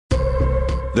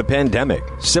The pandemic,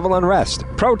 civil unrest,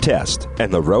 protest,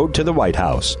 and the road to the White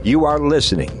House. You are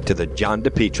listening to The John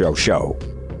DePetro Show.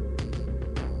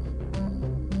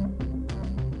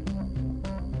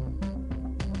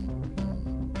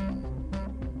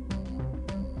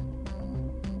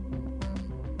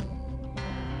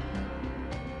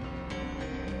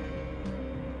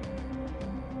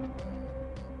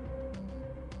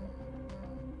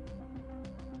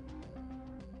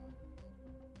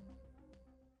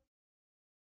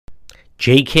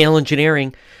 JKL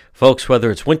Engineering. Folks, whether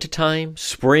it's wintertime,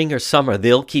 spring, or summer,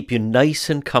 they'll keep you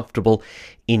nice and comfortable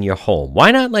in your home.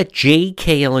 Why not let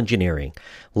JKL Engineering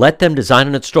let them design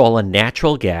and install a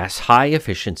natural gas,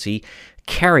 high-efficiency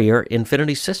carrier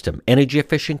infinity system? Energy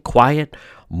efficient, quiet,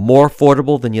 more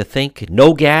affordable than you think.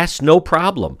 No gas, no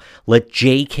problem. Let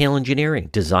JKL Engineering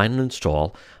design and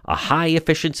install a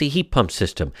high-efficiency heat pump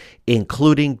system,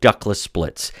 including ductless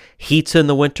splits. Heats in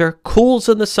the winter, cools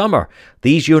in the summer.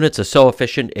 These units are so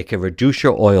efficient, it can reduce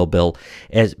your oil bill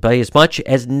by as much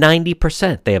as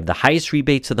 90%. They have the highest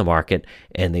rebates in the market,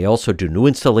 and they also do new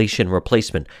installation and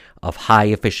replacement of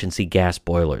high-efficiency gas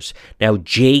boilers. Now,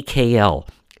 JKL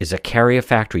is a Carrier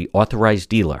Factory authorized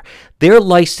dealer. They're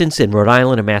licensed in Rhode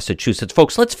Island and Massachusetts.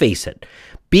 Folks, let's face it.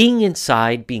 Being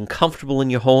inside, being comfortable in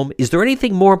your home, is there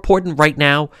anything more important right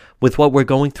now with what we're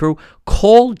going through?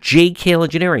 Call JKL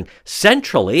Engineering.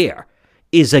 Central Air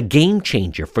is a game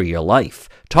changer for your life.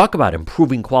 Talk about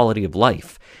improving quality of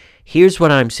life. Here's what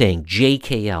I'm saying.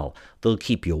 JKL, they'll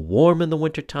keep you warm in the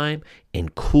wintertime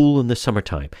and cool in the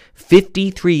summertime.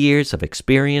 53 years of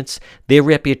experience. Their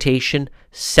reputation,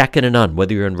 second to none.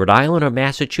 Whether you're in Rhode Island or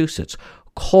Massachusetts,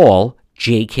 call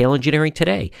JKL Engineering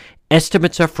today.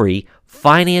 Estimates are free.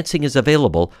 Financing is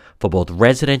available for both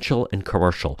residential and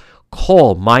commercial.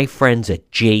 Call my friends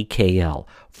at JKL,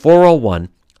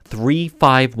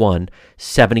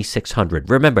 401-351-7600.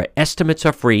 Remember, estimates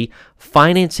are free.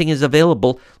 Financing is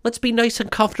available. Let's be nice and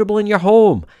comfortable in your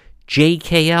home.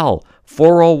 JKL,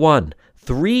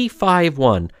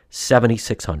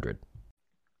 401-351-7600.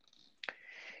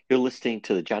 You're listening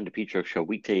to the John DePetro Show.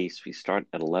 Weekdays, we start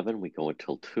at 11. We go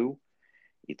until 2.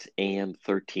 It's AM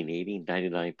 1380,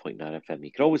 99.9 FM.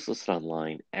 You can always listen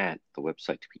online at the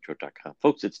website, depetro.com.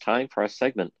 Folks, it's time for our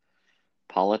segment,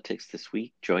 Politics This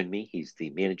Week. Join me. He's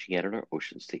the managing editor,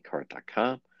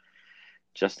 oceanstatecard.com.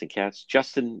 Justin Katz.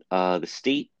 Justin, the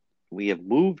state, we have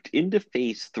moved into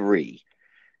phase 3.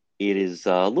 It is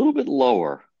a little bit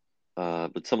lower,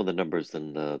 but some of the numbers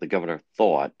than the governor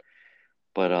thought.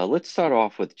 But let's start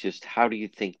off with just how do you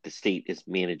think the state is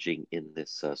managing in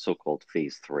this so-called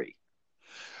phase 3?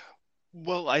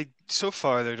 Well, so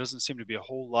far there doesn't seem to be a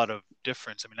whole lot of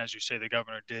difference. I mean, as you say, the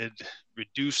governor did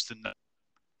reduce the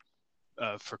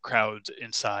for crowds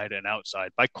inside and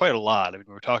outside by quite a lot. I mean,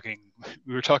 we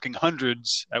were talking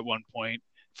hundreds at one point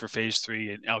for phase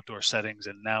 3 in outdoor settings,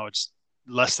 and now it's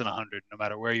less than 100, no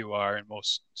matter where you are in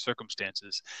most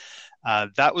circumstances.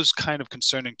 That was kind of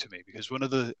concerning to me because one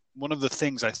of the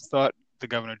things I thought the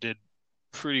governor did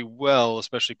pretty well,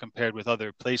 especially compared with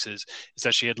other places, is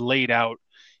that she had laid out,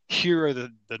 here are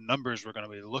the numbers we're going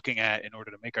to be looking at in order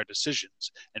to make our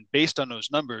decisions. And based on those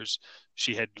numbers,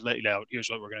 she had laid out, here's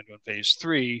what we're going to do in phase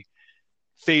 3.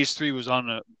 Phase 3 was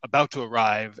about to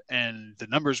arrive, and the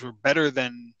numbers were better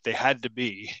than they had to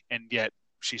be, and yet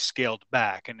she scaled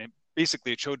back. And it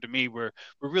showed to me we're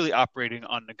really operating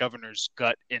on the governor's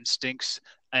gut instincts,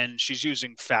 and she's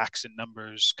using facts and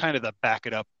numbers kind of to back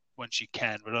it up when she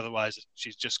can, but otherwise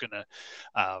she's just going to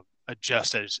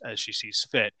adjust as she sees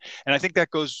fit. And I think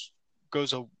that goes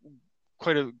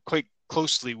quite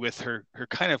closely with her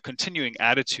kind of continuing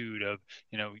attitude of,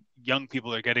 young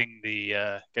people are getting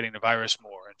the virus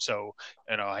more, and so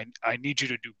I need you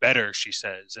to do better, she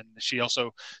says. And she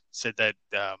also said that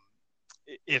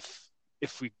if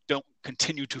we don't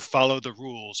continue to follow the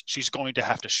rules, she's going to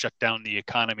have to shut down the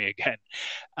economy again.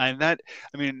 And that,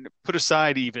 put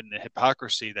aside even the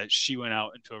hypocrisy that she went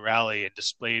out into a rally and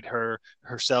displayed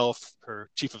herself, her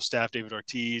chief of staff, David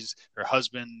Ortiz, her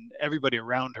husband, everybody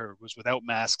around her was without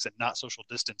masks and not social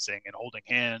distancing and holding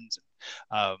hands.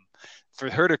 For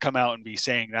her to come out and be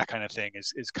saying that kind of thing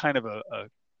is kind of a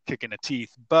kick in the teeth.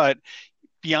 But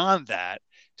beyond that,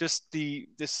 just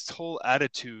this whole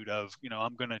attitude of,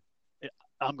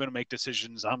 I'm going to make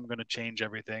decisions, I'm going to change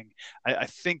everything. I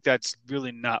think that's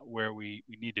really not where we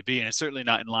need to be. And it's certainly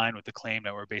not in line with the claim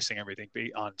that we're basing everything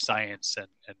on science and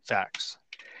facts.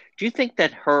 Do you think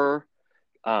that her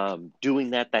doing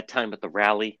that time at the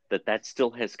rally, that still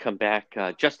has come back?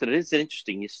 Justin, it is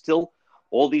interesting. You still,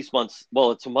 all these months, well,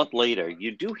 it's a month later,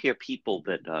 you do hear people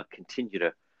that continue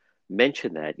to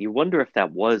mention that. You wonder if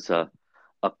that was a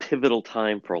a pivotal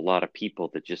time for a lot of people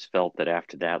that just felt that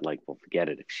after that, like, well, forget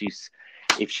it.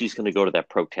 If she's going to go to that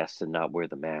protest and not wear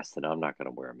the mask, then I'm not going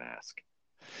to wear a mask.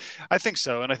 I think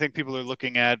so, and I think people are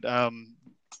looking at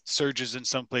surges in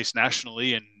some place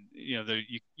nationally, and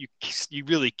you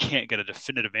really can't get a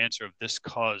definitive answer of this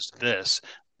caused this.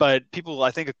 But people,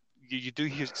 I think you do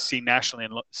see nationally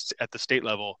and at the state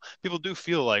level, people do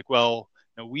feel like, well,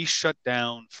 we shut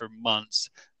down for months.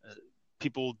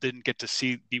 People didn't get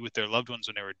to be with their loved ones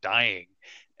when they were dying,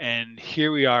 and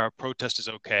here we are. A protest is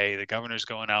okay. The governor's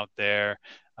going out there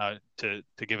to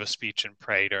give a speech and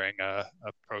pray during a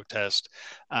protest.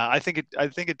 I think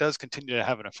it does continue to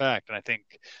have an effect, and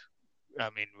I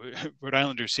mean, Rhode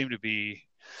Islanders seem to be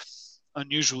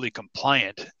unusually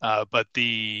compliant, but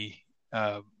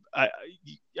I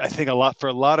think for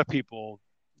a lot of people,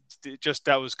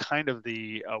 that was kind of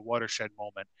the watershed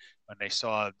moment when they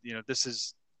saw,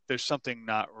 there's something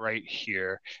not right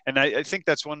here. And I think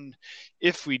that's one,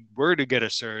 if we were to get a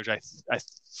surge, I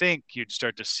think you'd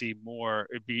start to see more.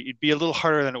 It'd be a little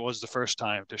harder than it was the first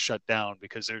time to shut down,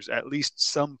 because there's at least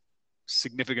some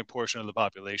significant portion of the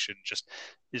population just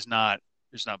is not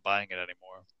buying it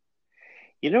anymore.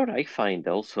 You know what I find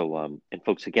also, and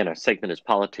folks, again, our segment is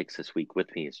Politics this week.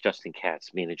 With me is Justin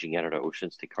Katz, managing editor,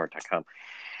 OceanStateCard.com.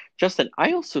 Justin,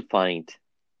 I also find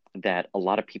that a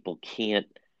lot of people can't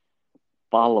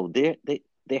follow. There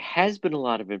has been a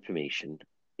lot of information.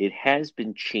 It has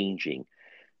been changing.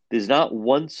 There's not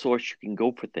one source you can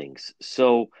go for things.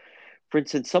 So, for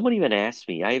instance, someone even asked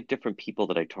me, I have different people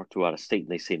that I talk to out of state,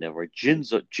 and they say, never,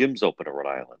 gyms open in Rhode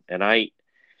Island. And I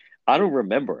don't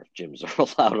remember if gyms are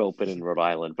allowed open in Rhode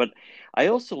Island. But I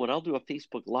also, when I'll do a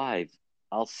Facebook Live,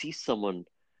 I'll see someone,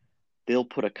 they'll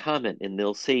put a comment and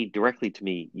they'll say directly to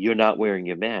me, you're not wearing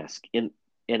your mask. And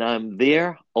I'm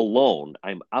there alone.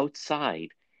 I'm outside.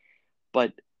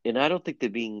 And I don't think they're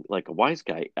being like a wise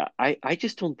guy. I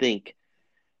just don't think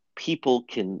people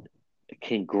can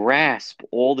grasp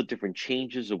all the different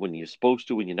changes of when you're supposed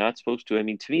to, when you're not supposed to. I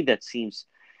mean, to me, that seems,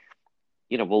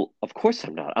 well, of course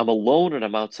I'm not. I'm alone and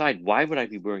I'm outside. Why would I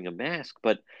be wearing a mask?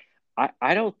 But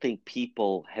I don't think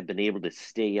people have been able to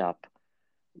stay up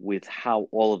with how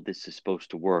all of this is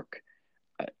supposed to work.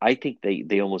 I think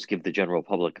they almost give the general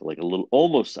public like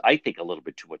I think a little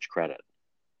bit too much credit.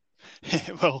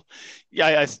 Well,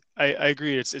 yeah, I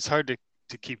agree. It's hard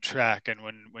to keep track, and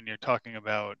when you're talking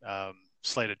about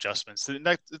slight adjustments,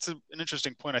 it's an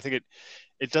interesting point. I think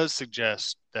it does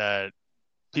suggest that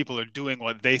people are doing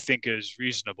what they think is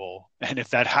reasonable, and if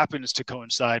that happens to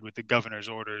coincide with the governor's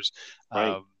orders,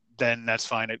 right. Then that's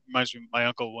fine. It reminds me, my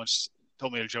uncle once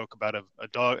told me a joke about a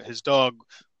dog. His dog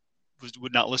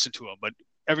would not listen to him, but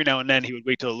every now and then he would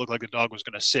wait till it looked like the dog was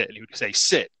going to sit, and he would say,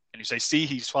 sit. And you say, see,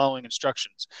 he's following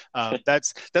instructions.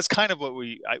 That's kind of what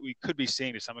we could be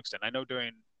seeing to some extent. I know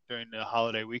during the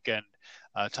holiday weekend,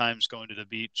 times going to the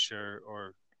beach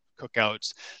or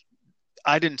cookouts,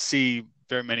 I didn't see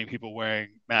very many people wearing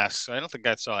masks. I don't think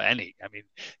I saw any. I mean,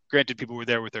 granted, people were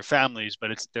there with their families, but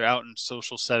they're out in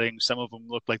social settings. Some of them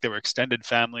looked like they were extended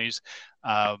families.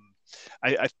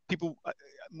 People,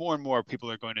 more and more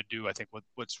people are going to do, I think,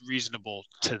 what's reasonable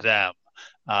to them,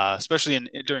 especially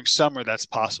during summer. That's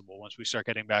possible once we start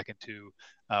getting back into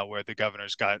where the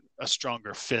governor's got a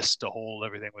stronger fist to hold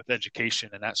everything with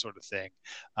education and that sort of thing.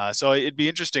 So it'd be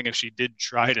interesting if she did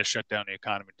try to shut down the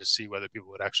economy to see whether people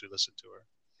would actually listen to her.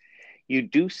 You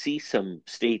do see some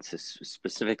states,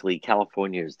 specifically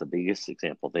California is the biggest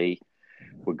example. They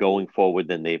were going forward,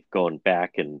 then they've gone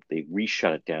back and they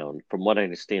re-shut it down. From what I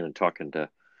understand and talking to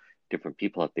different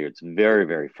people out there, it's very,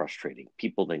 very frustrating.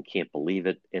 People then can't believe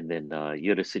it. And then you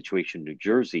had a situation in New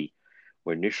Jersey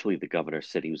where initially the governor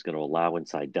said he was going to allow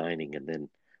inside dining, and then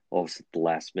all of a sudden at the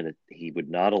last minute he would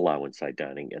not allow inside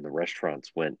dining, and the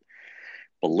restaurants went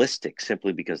ballistic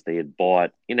simply because they had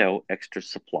bought, extra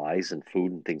supplies and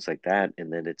food and things like that,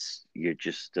 and then you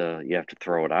have to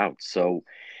throw it out. So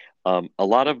a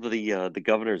lot of the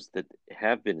governors that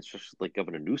have been, especially like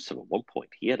Governor Newsom at one point,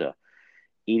 he had a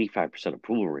 85%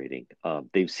 approval rating.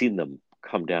 They've seen them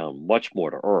come down much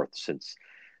more to earth since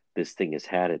this thing has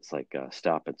had its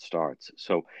stop and starts.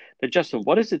 So now, Justin,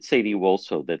 what does it say to you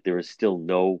also that there is still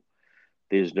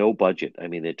there's no budget? I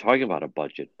mean, they're talking about a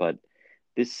budget, but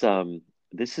this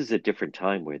is a different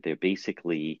time where they're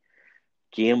basically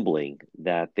gambling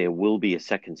that there will be a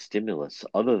second stimulus.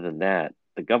 Other than that,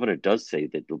 the governor does say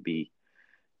that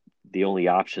the only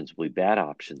options will be bad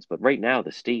options. But right now,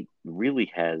 the state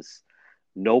really has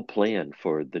no plan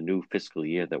for the new fiscal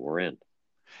year that we're in.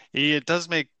 It does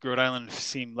make Rhode Island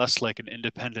seem less like an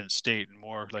independent state and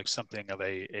more like something of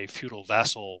a feudal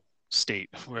vassal state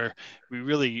where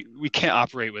we can't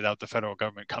operate without the federal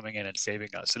government coming in and saving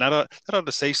us, and that ought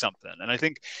to say something. And I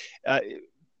think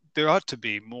there ought to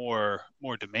be more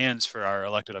demands for our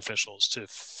elected officials to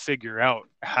figure out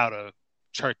how to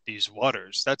chart these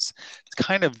waters. It's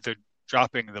kind of the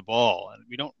dropping the ball, and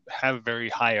we don't have very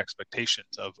high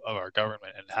expectations of our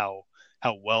government and how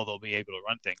well they'll be able to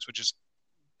run things, which is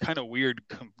kind of weird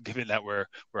given that we're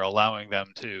allowing them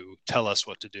to tell us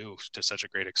what to do to such a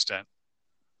great extent.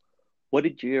 What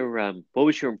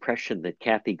was your impression that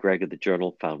Kathy Gregg of the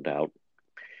Journal found out?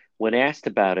 When asked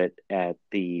about it at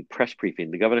the press briefing,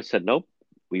 the governor said, nope,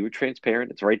 we were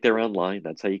transparent. It's right there online.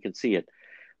 That's how you can see it.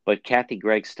 But Kathy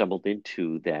Gregg stumbled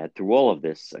into that through all of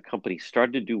this. A company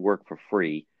started to do work for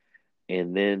free,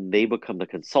 and then they become the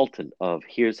consultant of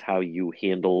here's how you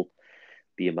handle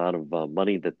the amount of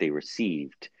money that they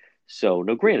received. So,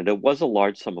 no, granted, it was a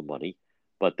large sum of money,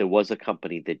 but there was a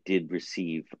company that did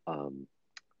receive I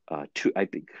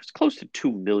think it was close to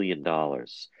 $2 million.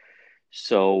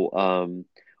 So,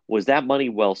 was that money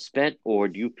well spent, or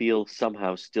do you feel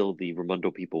somehow still the Raimondo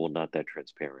people were not that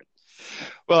transparent?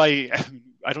 Well, I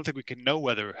don't think we can know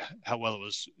how well it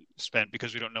was spent,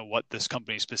 because we don't know what this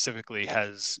company specifically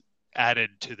has added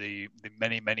to the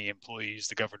many employees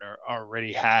the governor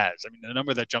already has. I mean, the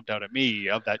number that jumped out at me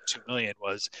of that $2 million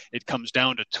was it comes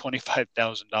down to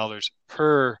 $25,000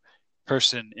 per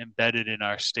person embedded in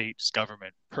our state's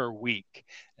government per week,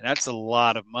 and that's a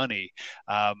lot of money.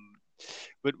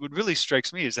 But what really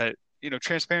strikes me is that,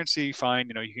 transparency, fine,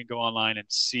 you can go online and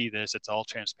see this, it's all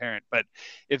transparent. But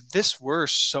if this were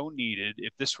so needed,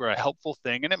 if this were a helpful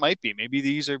thing, and it might be, maybe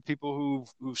these are people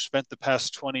who've spent the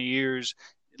past 20 years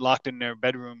locked in their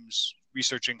bedrooms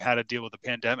researching how to deal with the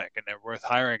pandemic, and they're worth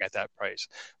hiring at that price.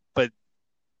 But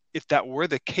if that were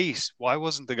the case, why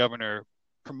wasn't the governor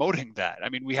promoting that? I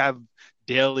mean,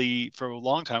 for a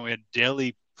long time, we had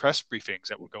daily press briefings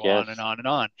that would go on and on and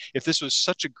on. If this was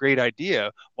such a great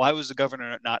idea, why was the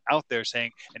governor not out there saying,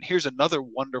 and here's another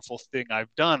wonderful thing I've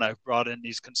done, I've brought in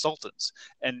these consultants?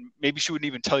 And maybe she wouldn't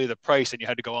even tell you the price, and you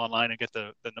had to go online and get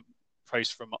the price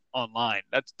from online.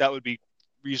 That would be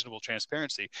reasonable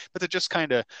transparency. But to just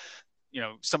kind of,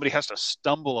 somebody has to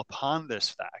stumble upon this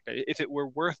fact. If it were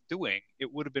worth doing, it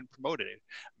would have been promoted,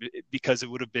 because it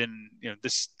would have been,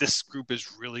 this group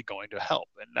is really going to help.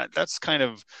 And that's kind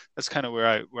of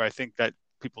where I think that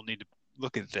people need to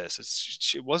look at this.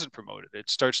 It wasn't promoted. It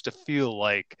starts to feel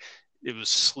like it was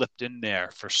slipped in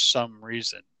there for some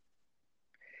reason.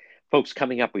 Folks,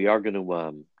 coming up, we are going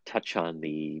to touch on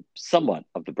somewhat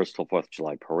of the Bristol 4th of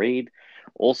July parade.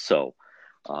 Also,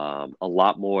 a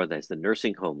lot more as the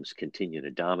nursing homes continue to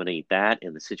dominate that,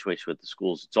 and the situation with the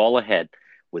schools. It's all ahead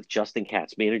with Justin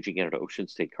Katz, managing editor at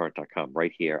OceanStateCurrent.com,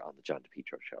 right here on the John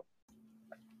DePetro Show.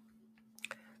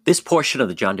 This portion of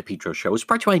the John DePetro Show is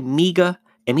brought to you by MEGA,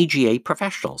 MEGA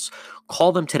Professionals.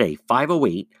 Call them today,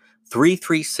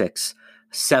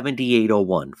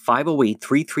 508-336-7801,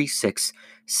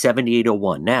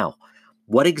 508-336-7801. Now,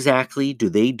 what exactly do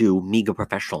they do, MEGA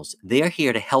Professionals? They're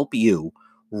here to help you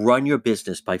run your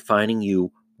business by finding you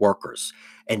workers.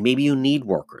 And maybe you need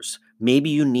workers. Maybe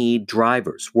you need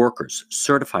drivers, workers,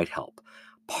 certified help,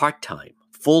 part-time,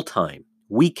 full-time,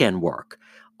 weekend work,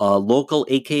 local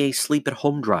AKA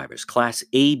sleep-at-home drivers, Class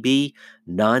A, B,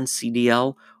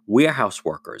 non-CDL, warehouse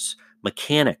workers,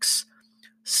 mechanics,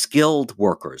 skilled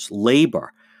workers,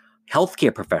 labor,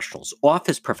 healthcare professionals,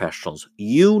 office professionals.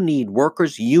 You need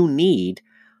workers. You need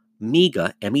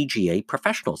MEGA, MEGA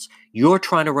Professionals. You're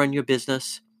trying to run your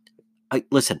business.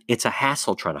 Listen, it's a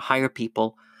hassle trying to hire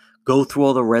people, go through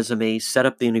all the resumes, set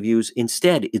up the interviews.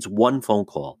 Instead, it's one phone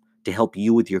call to help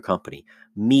you with your company.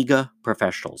 MEGA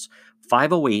Professionals,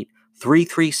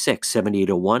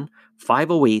 508-336-7801,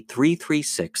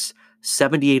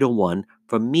 508-336-7801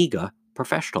 for MEGA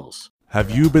Professionals. Have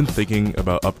you been thinking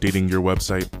about updating your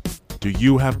website? Do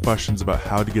you have questions about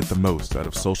how to get the most out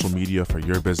of social media for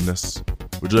your business?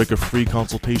 Would you like a free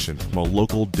consultation from a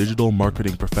local digital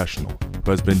marketing professional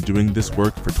who has been doing this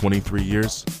work for 23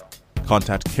 years?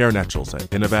 Contact Karen Etchels at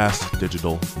Innovast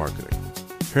Digital Marketing.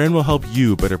 Karen will help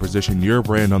you better position your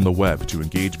brand on the web to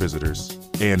engage visitors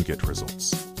and get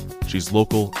results. She's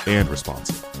local and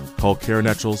responsive. Call Karen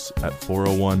Etchels at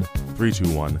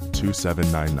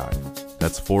 401-321-2799.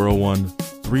 That's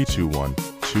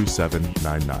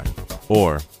 401-321-2799.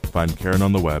 Or find Karen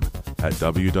on the web at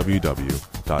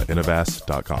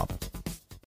www.innovast.com.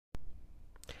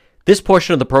 This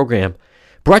portion of the program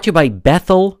brought to you by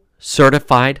Bethel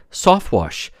Certified Soft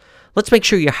Wash. Let's make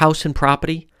sure your house and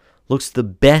property looks the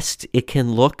best it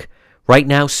can look. Right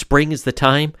now, spring is the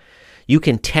time. You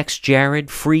can text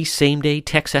Jared, free same-day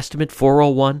text estimate,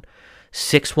 401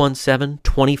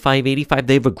 617-2585.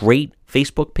 They have a great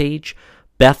Facebook page,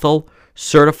 Bethel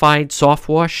Certified Soft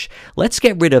Wash. Let's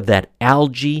get rid of that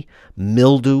algae,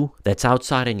 mildew that's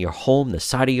outside in your home, the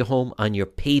side of your home, on your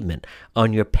pavement,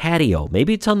 on your patio.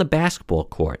 Maybe it's on the basketball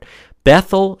court.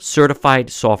 Bethel Certified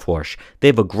Soft Wash. They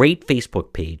have a great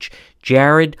Facebook page.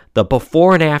 Jared, the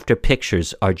before and after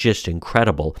pictures are just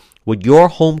incredible. What your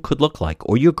home could look like,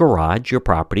 or your garage, your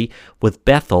property, with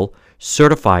Bethel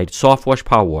Certified Soft Wash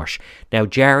Power Wash. Now,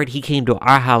 Jared, he came to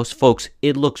our house. Folks,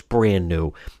 it looks brand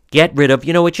new. Get rid of,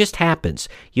 it just happens.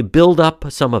 You build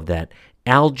up some of that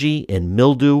algae and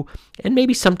mildew, and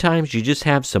maybe sometimes you just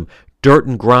have some dirt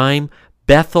and grime.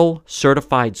 Bethel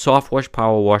Certified Soft Wash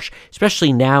Power Wash,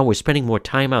 especially now we're spending more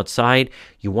time outside.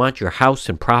 You want your house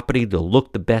and property to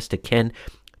look the best it can.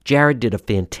 Jared did a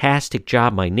fantastic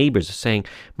job. My neighbors are saying,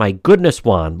 my goodness,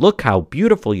 Juan, look how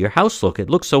beautiful your house looks. It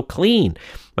looks so clean.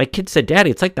 My kid said, Daddy,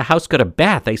 it's like the house got a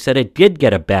bath. I said, it did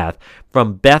get a bath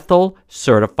from Bethel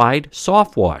Certified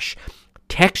Soft Wash.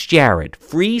 Text Jared,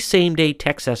 free same-day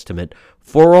text estimate,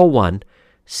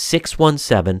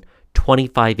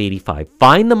 401-617-2585.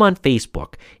 Find them on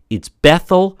Facebook. It's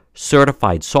Bethel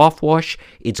Certified Soft Wash.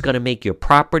 It's going to make your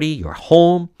property, your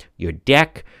home, your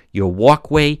deck, your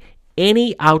walkway,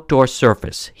 any outdoor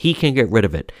surface, he can get rid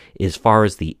of it. As far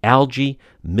as the algae,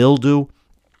 mildew,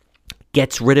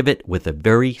 gets rid of it with a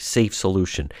very safe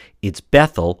solution. It's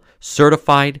Bethel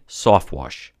Certified Soft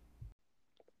Wash.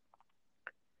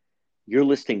 You're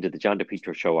listening to the John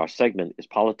DePietro Show. Our segment is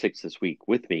Politics This Week.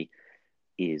 With me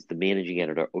is the managing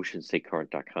editor,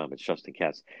 OceanStateCurrent.com. It's Justin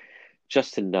Katz.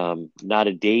 Justin, not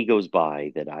a day goes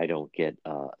by that I don't get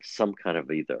some kind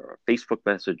of either a Facebook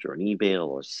message or an email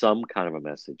or some kind of a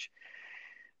message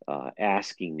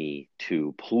asking me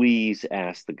to please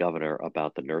ask the governor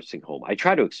about the nursing home. I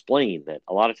try to explain that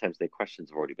a lot of times their questions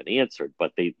have already been answered,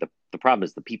 but the problem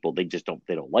is the people, they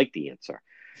don't like the answer.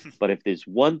 But if there's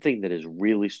one thing that has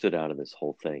really stood out in this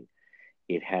whole thing,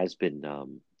 it has been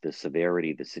the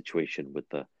severity, the situation with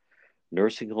the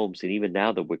nursing homes. And even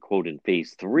now that we're, quote, in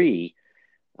phase 3,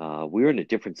 we're in a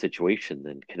different situation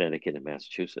than Connecticut and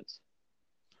Massachusetts.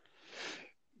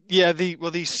 Yeah,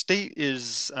 the state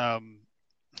is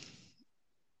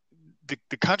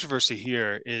the controversy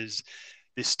here is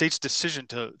the state's decision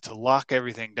to lock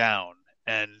everything down,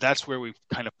 and that's where we've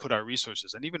kind of put our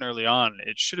resources. And even early on,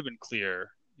 it should have been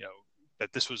clear,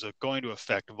 that this was going to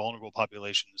affect vulnerable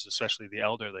populations, especially the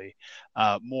elderly,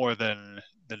 more than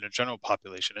the general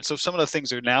population. And so some of the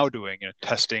things they're now doing,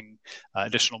 testing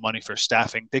additional money for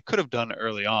staffing, they could have done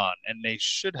early on, and they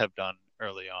should have done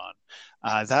early on.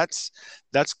 That's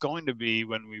going to be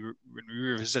when we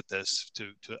revisit this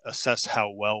to assess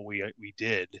how well we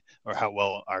did, or how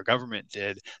well our government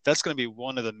did. That's going to be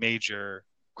one of the major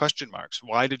question marks.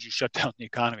 Why did you shut down the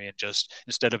economy and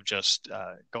instead of just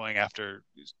going after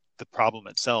the problem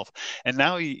itself? And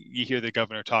now you hear the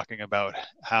governor talking about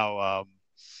how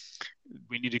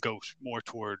we need to go more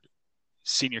toward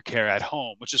senior care at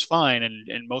home, which is fine. And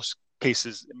in most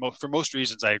cases, for most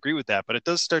reasons, I agree with that. But it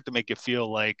does start to make you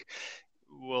feel like,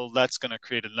 well, that's going to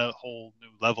create a whole new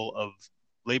level of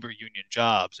labor union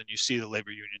jobs. And you see the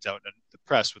labor unions out in the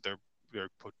press with their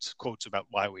quotes about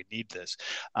why we need this.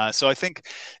 So I think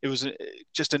it was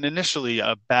just initially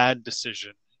a bad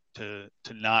decision to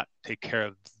not take care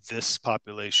of this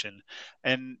population.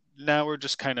 And now we're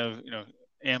just kind of,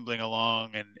 ambling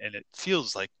along, and it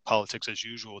feels like politics as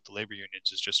usual with the labor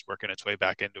unions is just working its way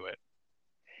back into it.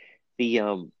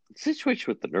 The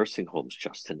situation with the nursing homes,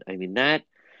 Justin, I mean, I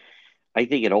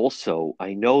think it also,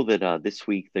 I know that this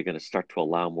week they're going to start to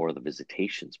allow more of the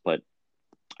visitations, but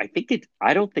I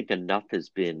don't think enough has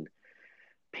been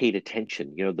paid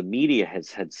attention. The media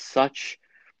has had such,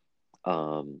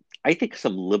 I think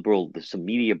some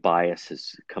media bias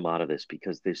has come out of this,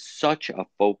 because there's such a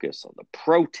focus on the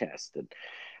protest and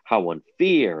how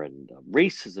unfair and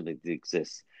racism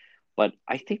exists. But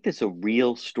I think there's a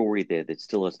real story there that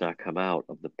still has not come out,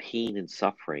 of the pain and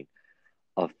suffering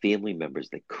of family members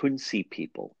that couldn't see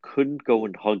people, couldn't go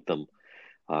and hug them,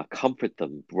 comfort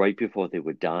them right before they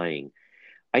were dying.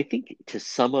 I think to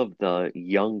some of the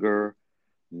younger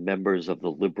members of the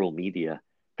liberal media,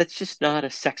 that's just not a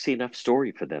sexy enough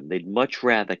story for them. They'd much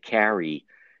rather carry,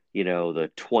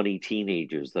 the 20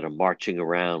 teenagers that are marching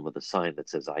around with a sign that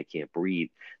says, I can't breathe.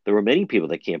 There were many people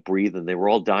that can't breathe, and they were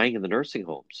all dying in the nursing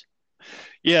homes.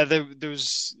 Yeah, there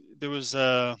was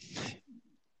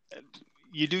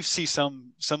you do see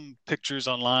some pictures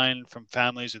online from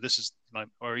families,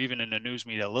 or even in the news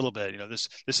media a little bit.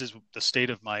 This is the state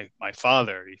of my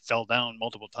father. He fell down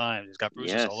multiple times. He's got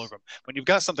bruises all over him. When you've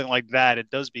got something like that,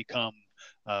 it does become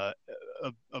a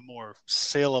a more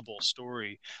saleable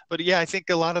story. But yeah, I think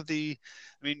a lot of we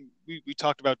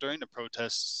talked about during the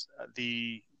protests,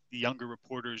 the younger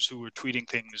reporters who were tweeting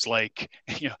things like,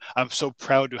 I'm so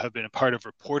proud to have been a part of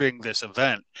reporting this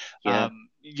event. Yeah.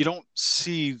 You don't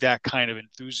see that kind of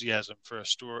enthusiasm for a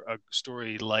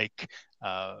story like,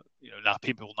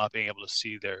 people not being able to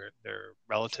see their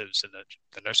relatives in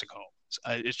the nursing home.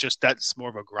 It's just, that's more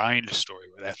of a grind story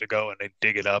where they have to go and they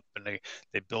dig it up and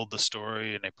they build the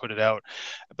story and they put it out.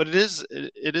 But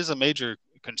it is a major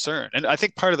concern. And I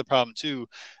think part of the problem too,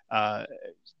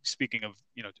 speaking of,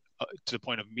 to the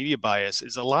point of media bias,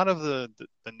 is a lot of the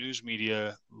news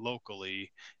media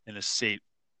locally in the state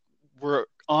were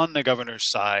on the governor's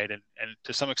side and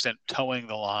to some extent towing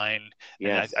the line.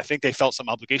 Yes. And I think they felt some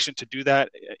obligation to do that,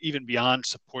 even beyond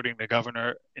supporting the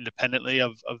governor independently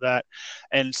of that.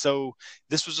 And so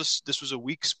this was a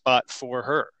weak spot for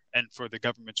her and for the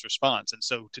government's response. And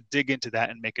so to dig into that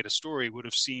and make it a story would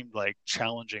have seemed like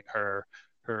challenging her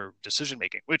decision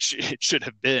making, which it should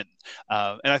have been.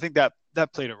 And I think that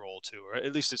played a role too, or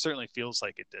at least it certainly feels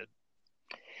like it did.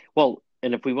 Well,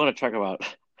 and if we want to talk about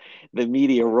the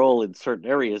media role in certain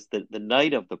areas, the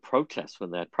night of the protest,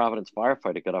 when that Providence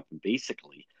firefighter got up and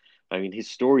basically, his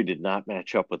story did not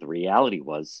match up what the reality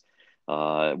was.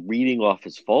 Reading off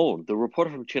his phone, the reporter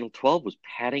from Channel 12 was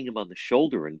patting him on the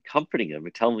shoulder and comforting him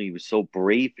and telling him he was so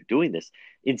brave for doing this,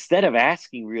 instead of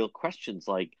asking real questions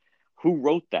like, who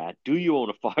wrote that? Do you own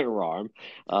a firearm?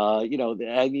 The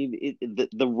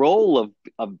role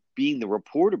of being the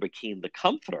reporter became the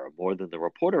comforter more than the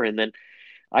reporter. And then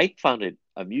I found it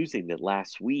amusing that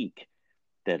last week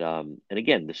that, and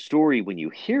again, the story, when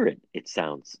you hear it, it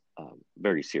sounds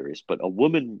very serious, but a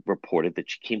woman reported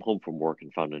that she came home from work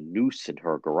and found a noose in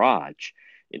her garage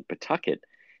in Pawtucket.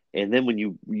 And then when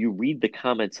you read the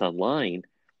comments online,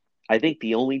 I think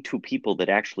the only two people that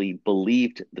actually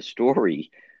believed the story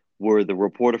were the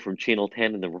reporter from Channel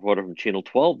 10 and the reporter from Channel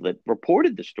 12 that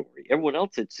reported the story. Everyone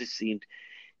else, it just seemed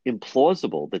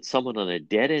implausible that someone on a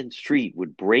dead-end street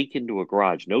would break into a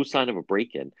garage, no sign of a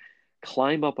break-in,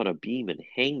 climb up on a beam and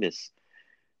hang this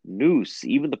noose.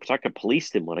 Even the Pawtucket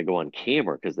police didn't want to go on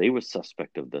camera because they were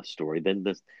suspect of the story. Then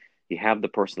you have the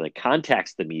person that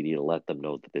contacts the media to let them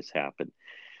know that this happened.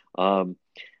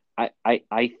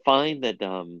 I find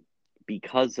that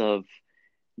because of,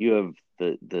 you have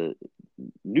the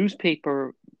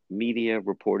newspaper media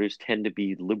reporters tend to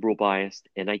be liberal biased,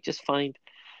 and I just find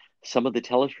some of the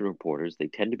television reporters, they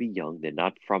tend to be young, they're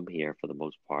not from here for the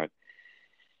most part,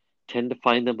 tend to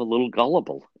find them a little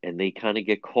gullible, and they kind of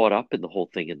get caught up in the whole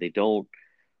thing, and they don't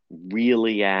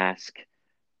really ask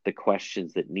the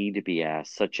questions that need to be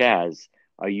asked, such as,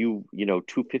 are you,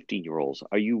 two 15-year-olds,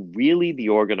 are you really the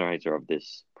organizer of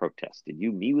this protest? Did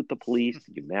you meet with the police?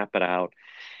 Did you map it out?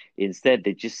 Instead,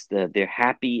 they just they're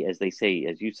happy, as they say,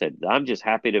 as you said, I'm just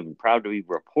happy to and proud to be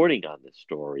reporting on this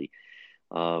story.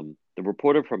 The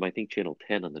reporter from, I think, Channel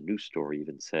 10 on the news story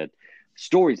even said,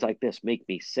 stories like this make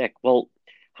me sick. Well,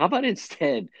 how about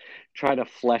instead try to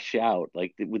flesh out,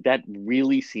 like, would that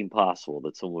really seem possible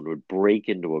that someone would break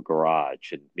into a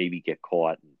garage and maybe get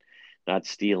caught and not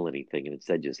steal anything and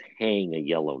instead just hang a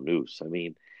yellow noose?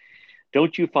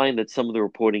 Don't you find that some of the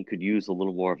reporting could use a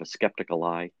little more of a skeptical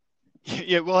eye?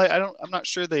 Yeah, well, I'm not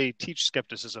sure they teach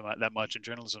skepticism that much in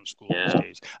journalism school these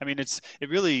days.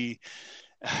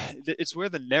 It's where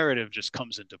the narrative just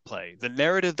comes into play. The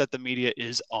narrative that the media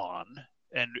is on,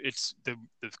 and it's the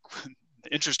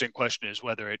interesting question is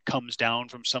whether it comes down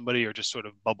from somebody or just sort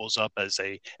of bubbles up as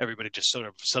everybody just sort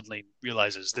of suddenly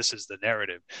realizes this is the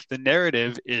narrative. The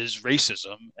narrative is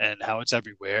racism and how it's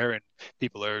everywhere, and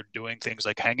people are doing things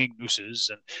like hanging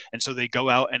nooses, and so they go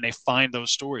out and they find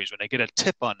those stories. When they get a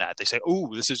tip on that, they say,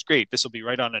 oh, this is great, this will be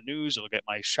right on the news, it'll get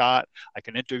my shot, I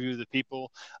can interview the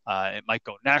people, it might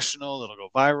go national, it'll go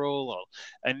viral,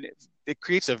 and it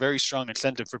creates a very strong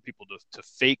incentive for people to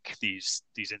fake these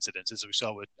incidents, as we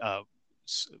saw with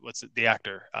the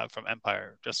actor from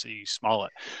Empire, Jussie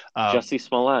Smollett. Jussie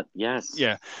Smollett, yes.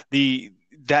 Yeah,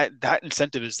 that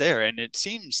incentive is there, and it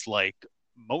seems like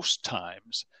most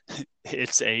times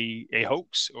it's a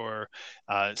hoax or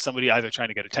somebody either trying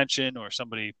to get attention or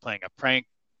somebody playing a prank,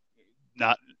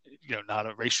 not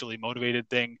a racially motivated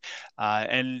thing,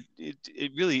 and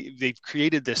it really, they've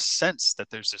created this sense that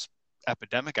there's this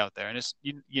epidemic out there, and it's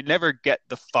you never get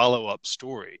the follow-up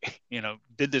story.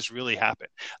 Did this really happen?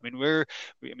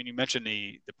 You mentioned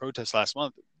the protest last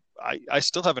month. I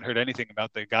still haven't heard anything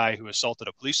about the guy who assaulted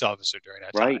a police officer during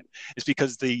that time. It's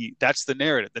because that's the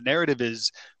narrative. The narrative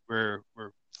is we're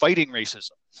fighting racism.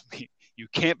 you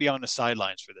can't be on the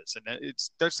sidelines for this. And it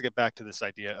starts to get back to this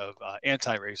idea of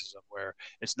anti-racism, where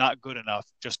it's not good enough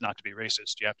just not to be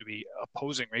racist. You have to be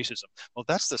opposing racism. Well,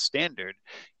 that's the standard.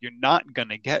 You're not going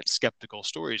to get skeptical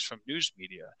stories from news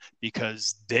media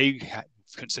because they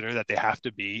consider that they have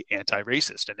to be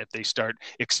anti-racist. And if they start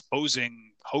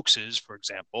exposing hoaxes, for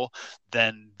example,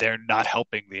 then they're not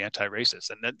helping the anti-racists.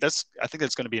 And I think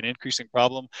that's going to be an increasing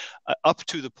problem up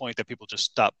to the point that people just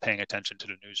stop paying attention to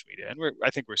the news media. And I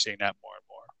think we're seeing that more and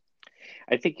more.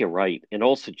 I think you're right. And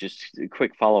also just a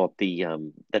quick follow-up,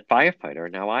 that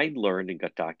firefighter, now I learned and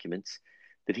got documents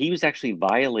that he was actually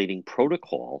violating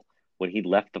protocol when he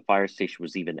left the fire station,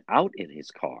 was even out in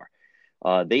his car.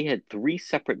 They had 3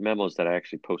 separate memos that I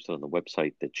actually posted on the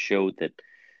website that showed that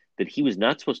he was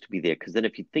not supposed to be there. Because then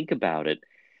if you think about it,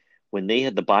 when they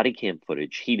had the body cam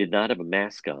footage, he did not have a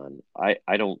mask on.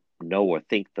 I don't know or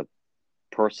think the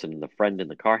person, the friend in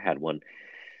the car had one.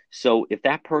 So if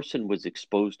that person was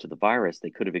exposed to the virus, they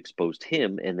could have exposed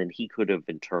him, and then he could have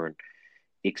in turn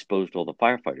exposed all the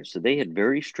firefighters. So they had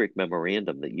very strict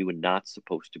memorandum that you were not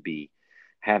supposed to be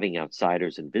having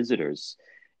outsiders and visitors.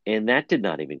 And that did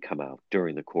not even come out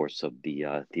during the course of the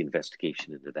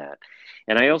investigation into that.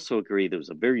 And I also agree there was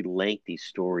a very lengthy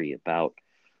story about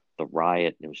the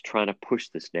riot, and it was trying to push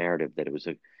this narrative that it was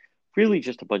really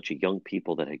just a bunch of young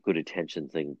people that had good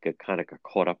intentions and got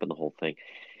caught up in the whole thing.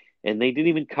 And they didn't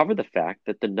even cover the fact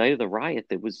that the night of the riot,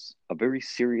 there was a very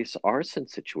serious arson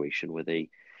situation where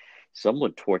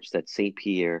someone torched that St.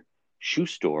 Pierre shoe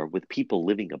store with people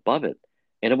living above it.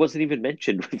 And it wasn't even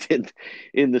mentioned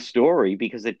in the story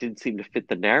because it didn't seem to fit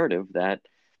the narrative that,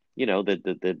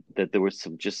 that there was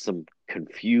some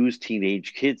confused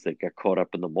teenage kids that got caught up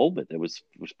in the moment. It was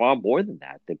far more than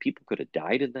that. That people could have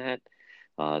died in that.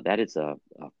 That is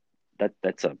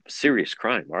that's a serious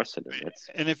crime, arson.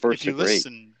 And if you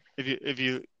listen, if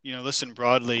you listen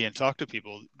broadly and talk to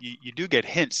people, you do get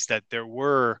hints that there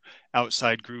were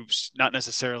outside groups, not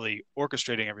necessarily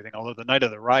orchestrating everything. Although the night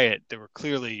of the riot, there were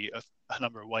clearly a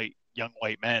number of young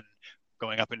white men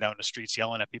going up and down the streets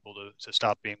yelling at people to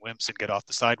stop being wimps and get off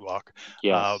the sidewalk.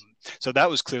 Yes. So that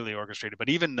was clearly orchestrated. But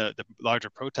even the larger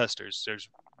protesters, there's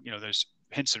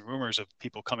hints and rumors of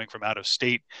people coming from out of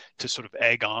state to sort of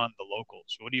egg on the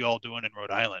locals. What are you all doing in Rhode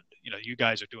Island? You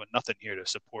guys are doing nothing here to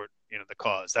support, the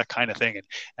cause, that kind of thing.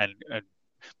 And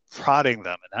prodding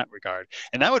them in that regard.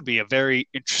 And that would be a very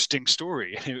interesting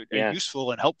story, a useful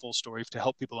and helpful story to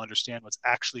help people understand what's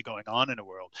actually going on in the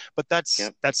world. But that's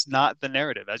not the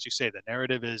narrative. As you say, the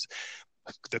narrative is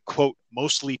the quote,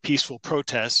 mostly peaceful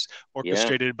protests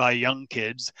orchestrated by young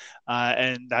kids.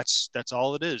 And that's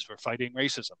all it is. We're fighting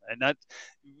racism. And that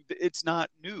it's not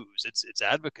news, it's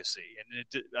advocacy. And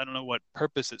I don't know what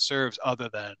purpose it serves other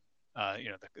than,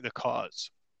 the cause.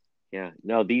 Yeah,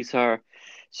 no, these are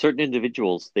certain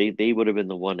individuals. They would have been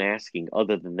the one asking,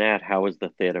 other than that, how is the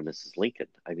theater, Mrs. Lincoln?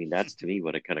 I mean, that's to me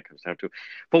what it kind of comes down to.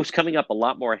 Folks, coming up a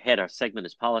lot more ahead. Our segment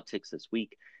is Politics This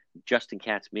Week. Justin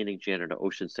Katz, managing janitor,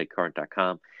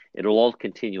 OceanStateCurrent.com. It'll all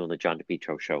continue on the John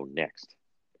DePietro Show next.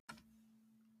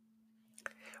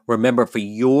 Remember, for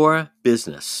your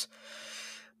business,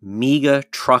 MEGA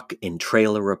Truck and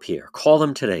Trailer Repair. Call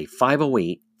them today,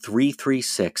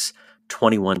 508-336-2110.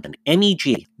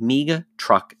 MEG, MEGA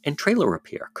Truck and Trailer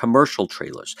Repair. Commercial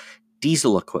trailers,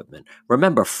 diesel equipment.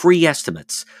 Remember, free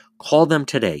estimates. Call them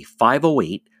today,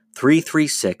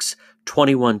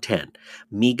 508-336-2110.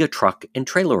 MEGA Truck and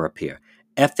Trailer Repair.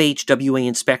 FHWA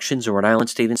inspections or Rhode Island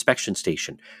State Inspection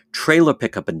Station. Trailer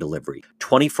pickup and delivery.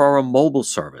 24-hour mobile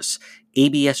service.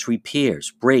 ABS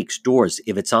repairs, brakes, doors.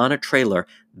 If it's on a trailer,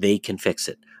 they can fix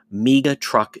it. MEGA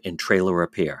Truck and Trailer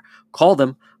Repair. Call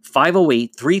them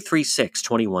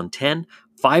 508-336-2110,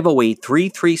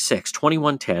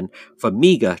 508-336-2110 for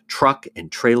MEGA Truck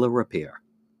and Trailer Repair.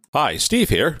 Hi, Steve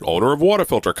here, owner of Water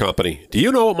Filter Company. Do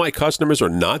you know what my customers are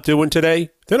not doing today?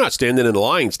 They're not standing in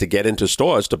lines to get into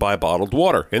stores to buy bottled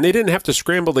water, and they didn't have to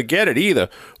scramble to get it either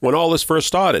when all this first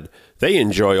started. They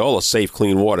enjoy all the safe,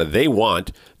 clean water they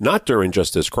want, not during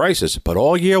just this crisis, but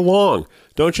all year long.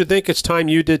 Don't you think it's time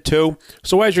you did too?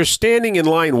 So as you're standing in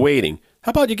line waiting,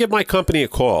 how about you give my company a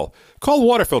call? Call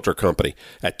Water Filter Company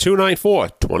at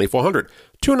 294-2400,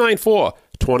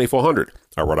 294-2400.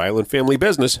 A Rhode Island family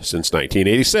business since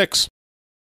 1986.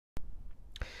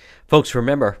 Folks,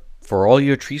 remember, for all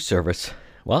your tree service,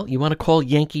 well, you want to call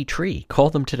Yankee Tree. Call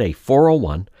them today,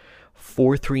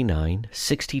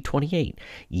 401-439-6028.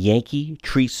 Yankee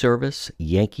Tree Service,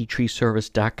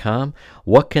 yankeetreeservice.com.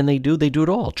 What can they do? They do it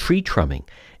all. Tree trimming,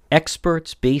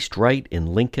 experts based right in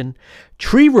Lincoln,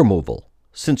 tree removal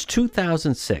since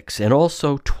 2006, and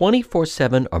also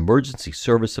 24/7 emergency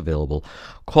service available.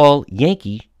 Call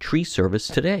Yankee Tree Service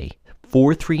today,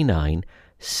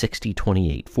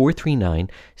 439-6028.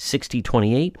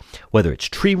 439-6028. Whether it's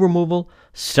tree removal,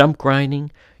 stump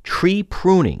grinding, tree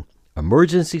pruning,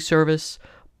 emergency service,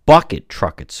 bucket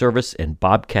trucket service, and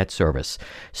bobcat service.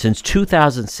 Since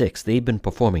 2006, they've been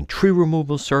performing tree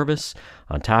removal service.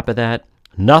 On top of that,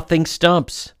 nothing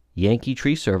stumps. Yankee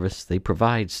Tree Service, they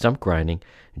provide stump grinding.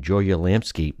 Enjoy your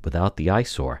landscape without the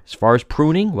eyesore. As far as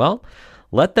pruning, well,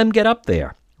 let them get up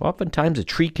there. Oftentimes a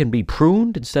tree can be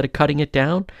pruned instead of cutting it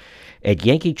down. At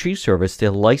Yankee Tree Service,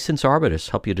 their licensed arborists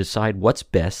help you decide what's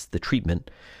best, the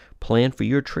treatment plan for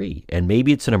your tree. And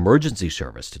maybe it's an emergency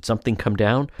service. Did something come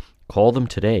down? Call them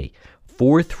today.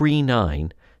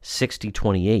 439-6028.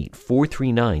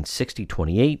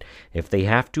 439-6028. If they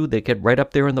have to, they get right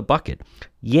up there in the bucket.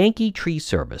 Yankee Tree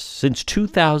Service, since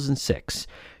 2006.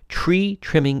 Tree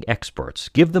trimming experts.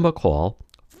 Give them a call,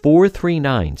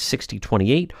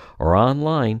 439-6028, or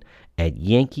online at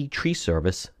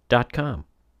yankeetreeservice.com.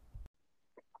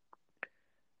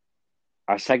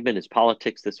 Our segment is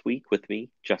Politics This Week with me,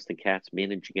 Justin Katz,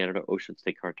 managing editor,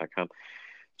 OceanStateCurrent.com.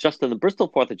 Justin, the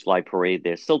Bristol 4th of July parade,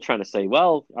 they're still trying to say,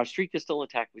 well, our streak is still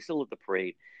intact. We still have the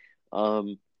parade.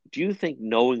 Do you think,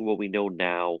 knowing what we know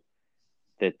now,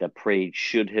 that the parade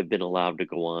should have been allowed to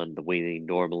go on the way they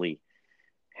normally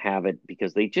have it?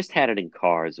 Because they just had it in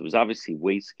cars. It was obviously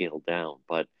way scaled down.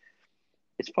 But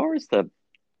as far as I'd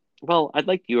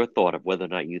like your thought of whether or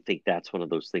not you think that's one of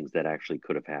those things that actually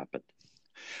could have happened.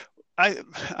 I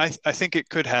think it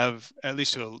could have, at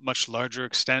least to a much larger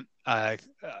extent. As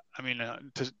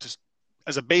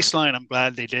a baseline, I'm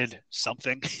glad they did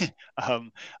something.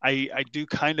 I do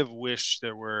kind of wish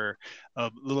there were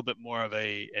a little bit more of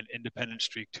an independent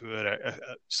streak to it,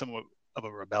 somewhat of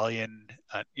a rebellion.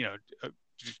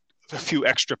 A few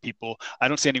extra people. I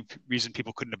don't see any reason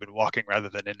people couldn't have been walking rather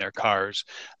than in their cars.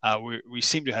 We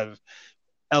seem to have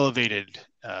elevated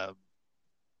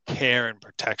care and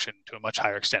protection to a much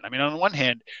higher extent. I mean, on the one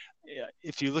hand,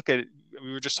 if you look at it,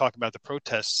 we were just talking about the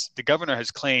protests, the governor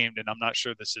has claimed, and I'm not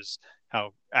sure this is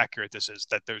how accurate this is,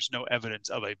 that there's no evidence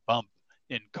of a bump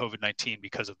in COVID-19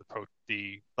 because of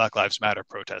the Black Lives Matter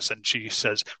protests. And she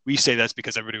says, we say that's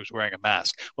because everybody was wearing a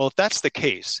mask. Well, if that's the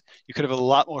case, you could have a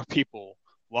lot more people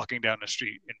walking down the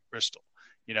street in Bristol.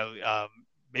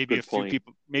 Maybe a few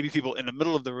people, maybe people in the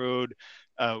middle of the road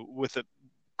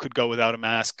could go without a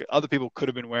mask. Other people could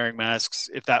have been wearing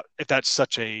masks. If that's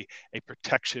such a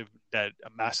protection that a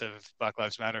massive Black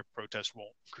Lives Matter protest won't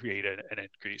create an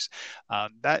increase.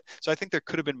 So I think there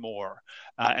could have been more.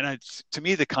 To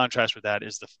me, the contrast with that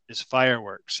is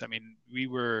fireworks. I mean,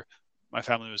 my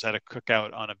family was at a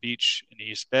cookout on a beach in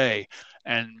the East Bay,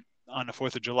 and on the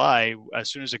 4th of July, as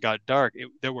soon as it got dark,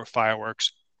 there were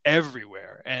fireworks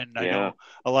everywhere. And I know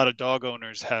a lot of dog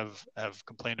owners have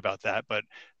complained about that, but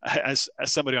as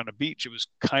somebody on the beach, it was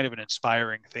kind of an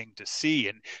inspiring thing to see,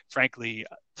 and frankly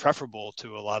preferable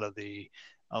to a lot of the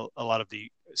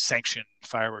sanctioned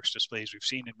fireworks displays we've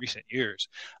seen in recent years.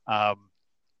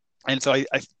 And so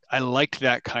I liked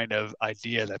that kind of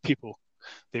idea that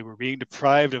they were being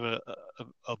deprived of a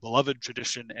beloved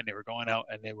tradition, and they were going out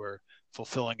and they were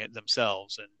fulfilling it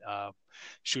themselves and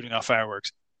shooting off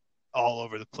fireworks all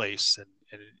over the place, and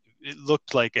it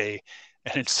looked like an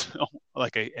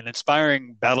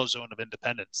inspiring battle zone of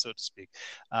independence, so to speak.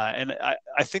 And I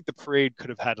think the parade could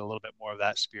have had a little bit more of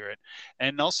that spirit.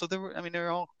 And also there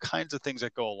are all kinds of things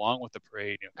that go along with the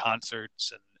parade,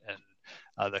 concerts and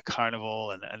the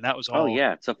carnival, and that was all. Oh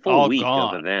yeah, it's a full week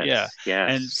gone. Of events. Yeah,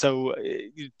 yes. And so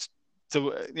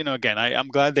again, I'm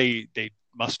glad they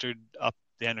mustered up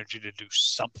the energy to do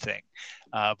something,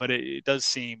 but it does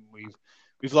seem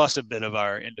we've lost a bit of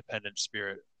our independent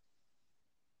spirit.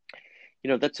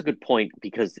 That's a good point,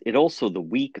 because it also, the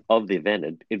week of the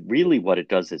event, it really, what it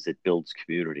does is it builds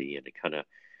community, and it kind of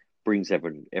brings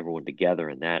everyone together,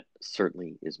 and that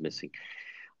certainly is missing.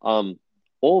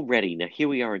 Already, now here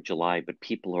we are in July, but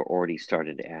people are already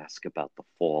starting to ask about the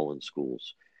fall in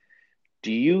schools.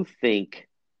 Do you think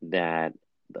that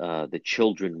the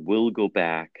children will go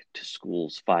back to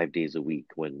schools 5 days a week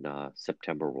when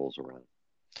September rolls around?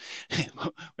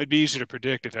 It'd be easy to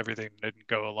predict if everything didn't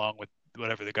go along with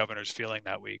whatever the governor's feeling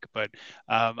that week. But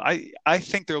I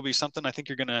think there will be something. I think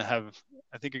you're going to have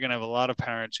a lot of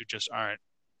parents who just aren't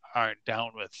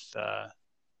down with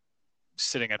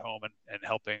sitting at home and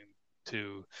helping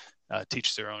to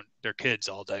teach their kids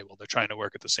all day while they're trying to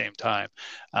work at the same time.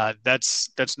 That's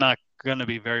not going to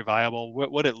be very viable.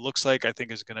 What it looks like, I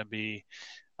think, is going to be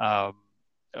the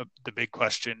big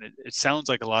question. It sounds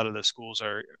like a lot of the schools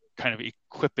are kind of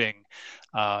equipping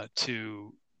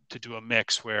to do a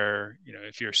mix where,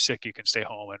 if you're sick, you can stay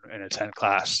home and attend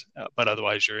class, but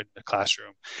otherwise you're in the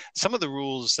classroom. Some of the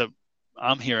rules that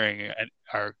I'm hearing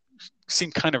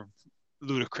seem kind of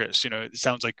ludicrous. It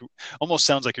almost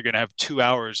sounds like you're going to have 2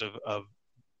 hours of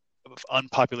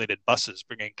unpopulated buses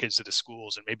bringing kids to the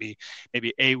schools, and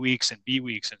maybe A weeks and B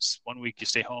weeks, and one week you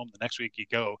stay home, the next week you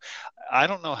go. I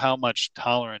don't know how much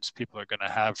tolerance people are going to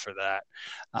have for that.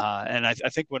 And I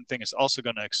think one thing is also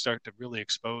going to start to really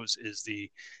expose is the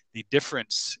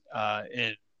difference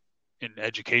in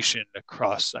education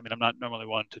across. I mean, I'm not normally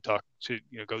one to talk to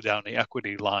go down the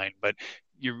equity line, but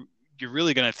you're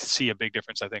really going to see a big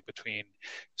difference, I think, between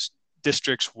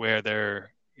districts where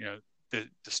they're the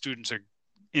students are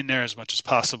in there as much as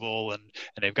possible, and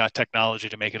they've got technology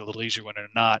to make it a little easier when they're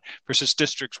not, versus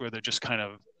districts where they're just kind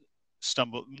of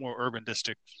more urban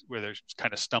districts where they're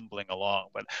kind of stumbling along.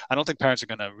 But I don't think parents are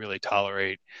going to really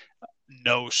tolerate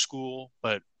no school,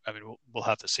 but I mean, we'll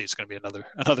have to see. It's going to be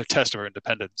another test of our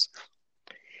independence.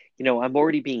 I'm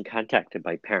already being contacted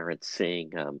by parents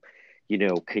saying,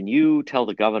 can you tell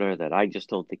the governor that I just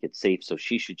don't think it's safe, so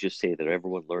she should just say that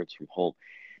everyone learns from home.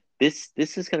 This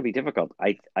is going to be difficult.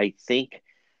 I think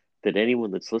that anyone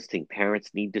that's listening,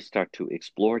 parents need to start to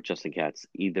explore, Justin Katz,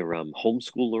 either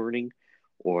homeschool learning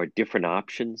or different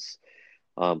options.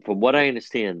 From what I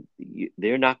understand,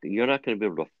 you're not going to be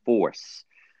able to force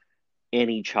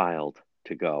any child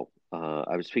to go.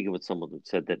 I was speaking with someone that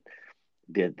said that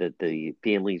the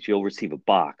families, you'll receive a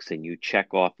box and you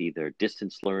check off either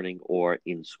distance learning or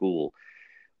in school.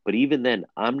 But even then,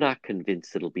 I'm not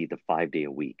convinced it'll be the 5-day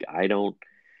a week. I don't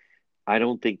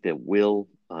think that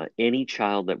any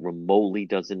child that remotely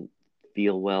doesn't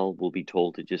feel well will be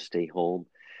told to just stay home.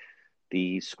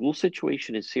 The school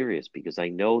situation is serious because I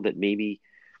know that maybe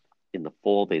in the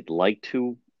fall they'd like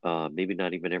to, maybe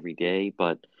not even every day,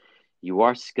 but you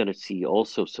are going to see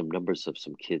also some numbers of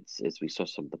some kids, as we saw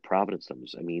some of the Providence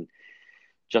numbers. I mean,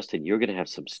 Justin, you're going to have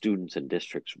some students and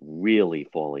districts really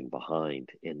falling behind.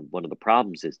 And one of the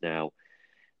problems is now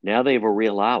they have a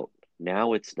real out.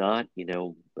 Now it's not,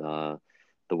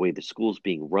 the way the school's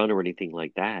being run or anything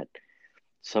like that.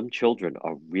 Some children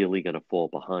are really going to fall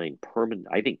behind,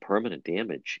 permanent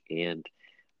damage. And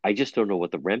I just don't know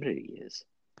what the remedy is.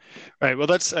 Right. Well,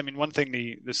 one thing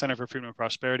the Center for Freedom and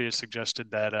Prosperity has suggested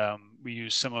that we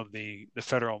use some of the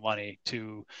federal money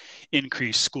to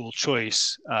increase school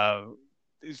choice.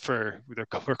 We're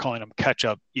calling them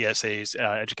catch-up ESAs,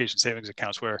 education savings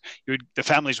accounts, where the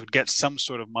families would get some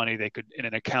sort of money they could in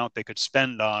an account they could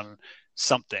spend on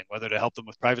something, whether to help them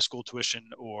with private school tuition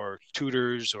or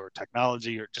tutors or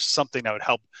technology or just something that would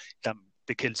help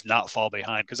the kids not fall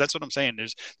behind. Because that's what I'm saying.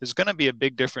 There's going to be a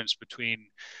big difference between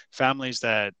families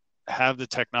that have the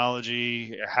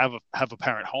technology, have a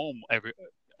parent home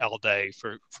all day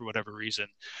for whatever reason,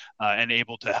 and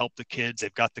able to help the kids.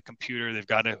 They've got the computer, they've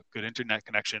got a good internet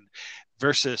connection,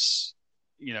 versus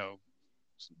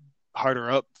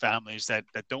harder up families that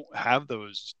don't have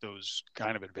those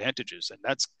kind of advantages,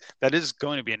 and that is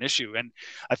going to be an issue. And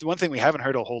one thing we haven't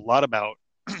heard a whole lot about,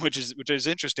 which is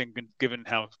interesting given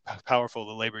how powerful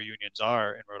the labor unions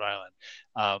are in Rhode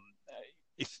Island.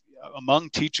 If among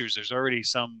teachers, there's already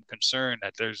some concern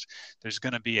that there's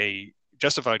going to be a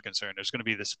justified concern. There's going to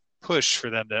be this push for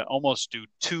them to almost do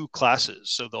 2 classes.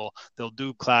 So they'll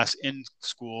do class in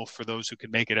school for those who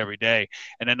can make it every day,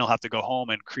 and then they'll have to go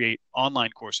home and create online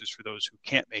courses for those who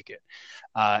can't make it.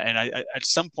 And at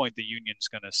some point, the union's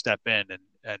going to step in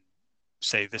and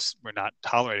say, we're not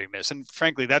tolerating this. And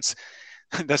frankly, that's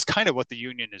kind of what the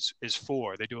union is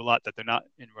for. They do a lot that they're not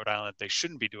in Rhode Island they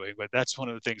shouldn't be doing, but that's one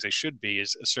of the things they should be,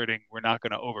 is asserting we're not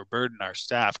going to overburden our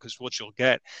staff, because what you'll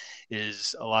get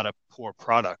is a lot of poor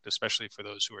product, especially for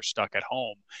those who are stuck at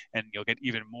home, and you'll get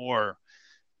even more,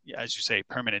 as you say,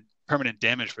 permanent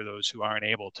damage for those who aren't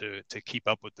able to keep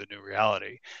up with the new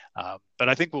reality. But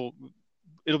I think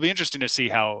it'll be interesting to see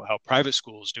how private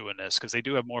schools do in this, because they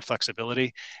do have more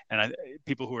flexibility, and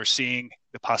people who are seeing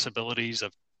the possibilities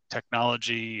of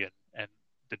technology and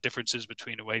the differences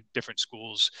between the way different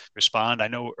schools respond. I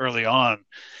know early on,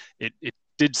 it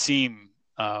did seem,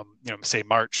 say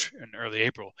March and early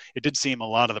April, it did seem a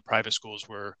lot of the private schools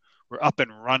were up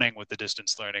and running with the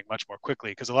distance learning much more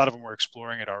quickly, because a lot of them were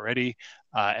exploring it already,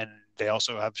 and they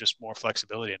also have just more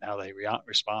flexibility in how they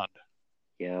respond.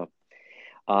 Yeah.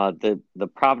 The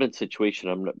Providence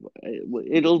situation,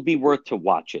 it'll be worth to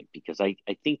watch it, because I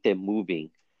think they're moving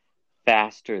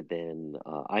faster than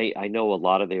I know. A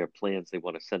lot of their plans, they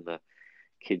want to send the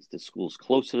kids to schools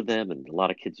closer to them, and a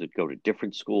lot of kids would go to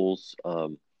different schools.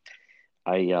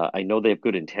 I know they have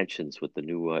good intentions with the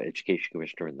new education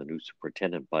commissioner and the new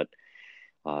superintendent, but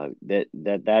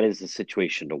that is a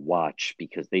situation to watch,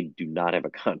 because they do not have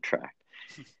a contract,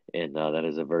 and that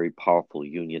is a very powerful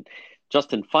union.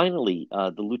 Justin, finally,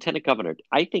 the lieutenant governor,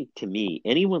 I think to me,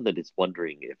 anyone that is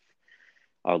wondering if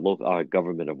our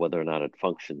government or whether or not it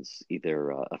functions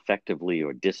either effectively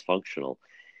or dysfunctional,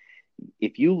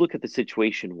 if you look at the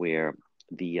situation where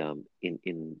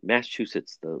in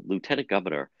Massachusetts, the lieutenant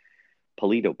governor,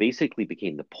 Polito, basically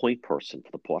became the point person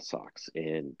for the Paw Sox,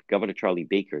 and Governor Charlie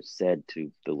Baker said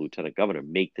to the lieutenant governor,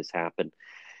 make this happen.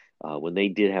 When they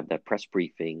did have that press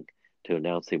briefing to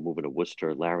announce they were moving to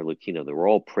Worcester, Larry Lucchino, they were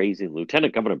all praising.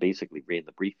 Lieutenant Governor basically ran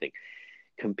the briefing.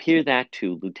 Compare that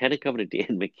to Lieutenant Governor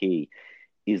Dan McKee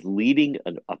is leading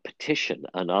a petition,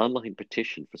 an online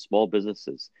petition for small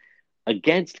businesses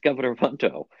against Governor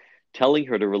Raimondo, telling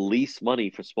her to release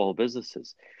money for small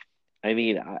businesses. I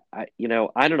mean, I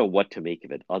don't know what to make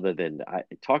of it other than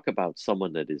talk about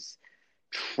someone that is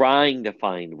trying to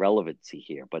find relevancy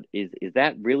here. But is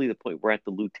that really the point? We're at the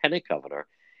lieutenant governor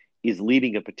is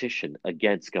leading a petition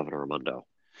against Governor Raimondo.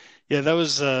 Yeah, that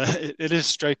was it is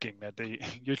striking that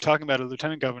you're talking about a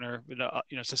lieutenant governor.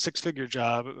 It's a six-figure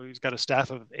job. He's got a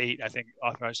staff of 8, I think,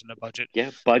 authorized in the budget.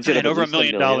 Yeah, budget and over $1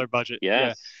 million budget.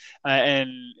 Yes. Yeah, and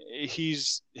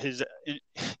his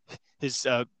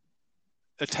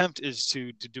attempt is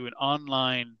to do an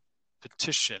online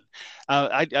petition.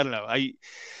 I don't know.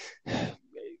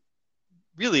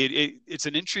 It's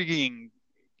an intriguing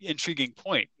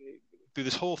point through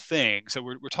this whole thing. So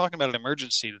we're talking about an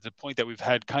emergency to the point that we've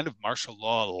had kind of martial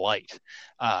law light,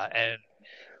 and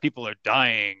people are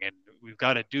dying, and we've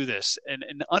got to do this. And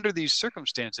under these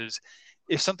circumstances,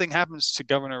 if something happens to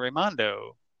Governor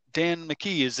Raimondo, Dan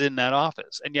McKee is in that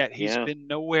office, and yet he's been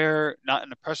nowhere, not in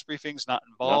the press briefings, not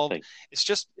involved. Nothing.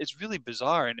 It's really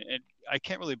bizarre, and I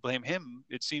can't really blame him.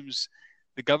 It seems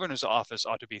the governor's office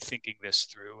ought to be thinking this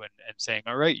through and saying,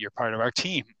 all right, you're part of our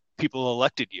team. People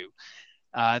elected you.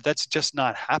 That's just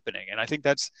not happening. And I think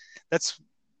that's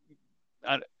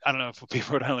I don't know if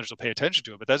Rhode Islanders will pay attention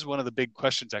to it, but that's one of the big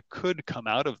questions that could come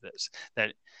out of this,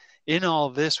 that in all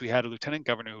this, we had a lieutenant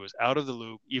governor who was out of the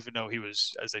loop, even though he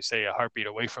was, as they say, a heartbeat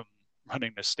away from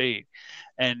running the state.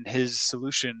 And his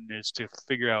solution is to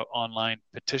figure out online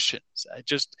petitions.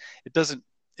 It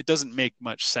doesn't make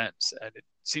much sense. And it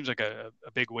seems like a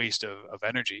big waste of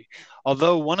energy.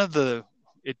 Although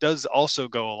it does also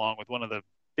go along with one of the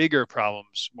bigger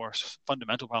problems, more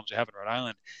fundamental problems we have in Rhode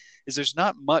Island, is there's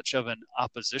not much of an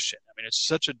opposition. I mean, it's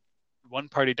such a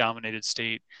one-party dominated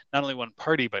state, not only one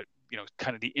party, but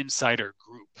kind of the insider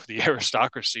group, the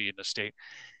aristocracy in the state.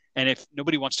 And if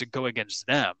nobody wants to go against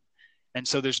them, and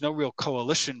so there's no real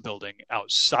coalition building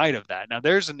outside of that. Now,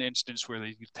 there's an instance where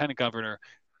the lieutenant governor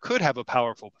could have a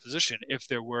powerful position if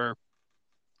there were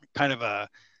kind of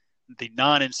the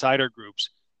non-insider groups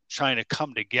trying to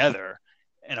come together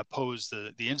and oppose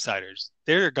the insiders.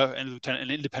 An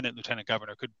independent lieutenant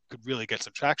governor could really get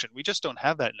some traction. We just don't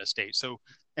have that in the state. So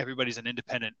everybody's an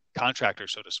independent contractor,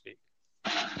 so to speak.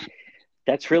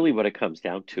 That's really what it comes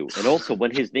down to. And also, when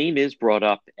his name is brought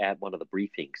up at one of the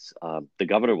briefings, the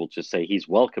governor will just say he's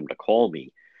welcome to call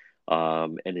me,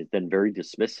 and is then very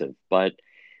dismissive. But,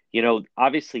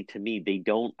 obviously to me,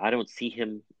 I don't see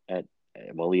him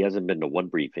he hasn't been to one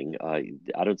briefing.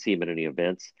 I don't see him at any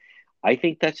events. I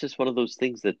think that's just one of those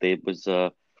things that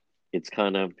it's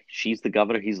kind of, she's the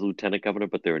governor, he's the lieutenant governor,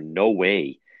 but there are no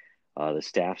way the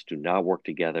staffs do not work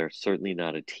together, certainly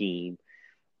not a team.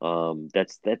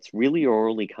 That's really our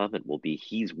only comment will be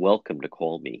he's welcome to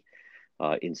call me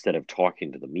instead of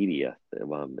talking to the media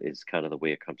is kind of the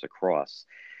way it comes across.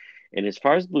 And as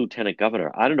far as the lieutenant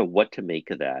governor, I don't know what to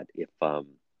make of that.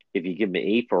 If you give him an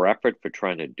A for effort for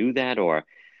trying to do that, or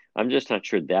I'm just not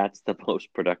sure that's the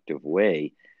most productive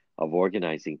way of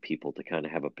organizing people to kind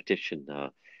of have a petition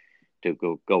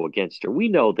to go against her. We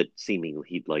know that seemingly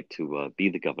he'd like to be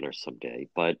the governor someday,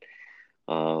 but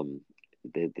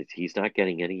he's not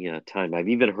getting any time. I've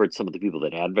even heard some of the people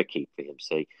that advocate for him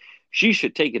say she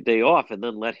should take a day off and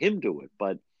then let him do it.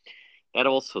 But that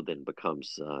also then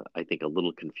becomes, I think, a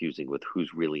little confusing with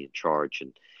who's really in charge.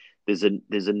 And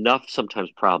there's enough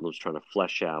sometimes problems trying to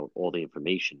flesh out all the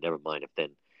information. Never mind if then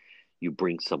you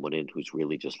bring someone in who's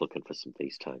really just looking for some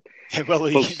face time. Well,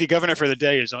 the governor for the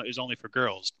day is only for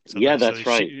girls. So that's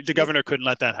right. The governor couldn't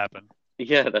let that happen.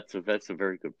 Yeah, that's a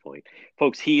very good point.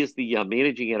 Folks, he is the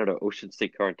managing editor of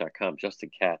OceanStateCurrent.com, Justin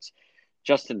Katz.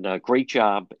 Justin, great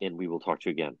job, and we will talk to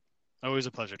you again. Always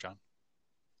a pleasure, John.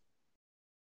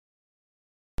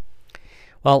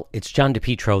 Well, it's John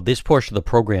DePietro. This portion of the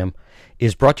program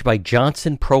is brought to you by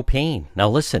Johnson Propane. Now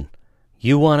listen,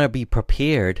 you want to be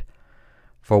prepared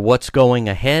for what's going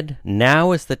ahead?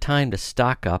 Now is the time to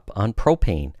stock up on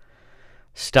propane.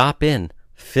 Stop in.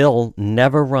 Phil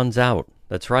never runs out.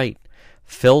 That's right.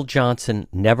 Phil Johnson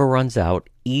never runs out.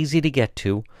 Easy to get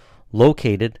to.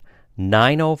 located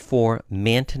 904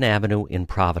 Manton Avenue in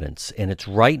Providence, and it's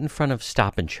right in front of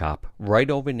Stop and Shop, right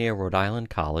over near Rhode Island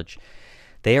College.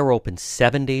 They are open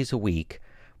 7 days a week.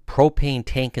 Propane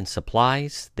tank and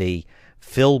supplies. They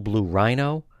fill Blue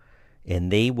Rhino,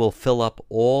 and they will fill up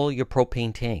all your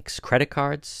propane tanks. Credit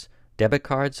cards, debit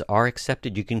cards are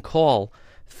accepted. You can call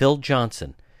Phil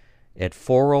Johnson at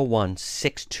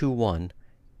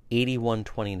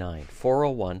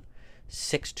 401-621-8129.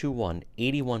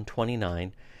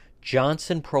 401-621-8129.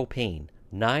 Johnson Propane,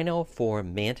 904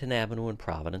 Manton Avenue in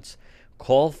Providence.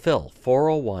 Call Phil,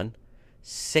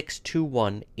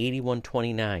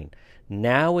 401-621-8129.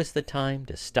 Now is the time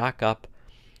to stock up.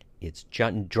 It's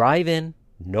drive-in,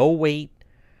 no wait,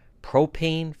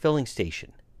 propane filling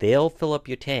station. They'll fill up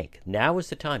your tank. Now is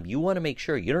the time. You want to make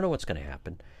sure. You don't know what's going to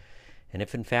happen. And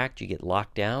if, in fact, you get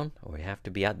locked down or you have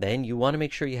to be out, then you want to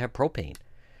make sure you have propane.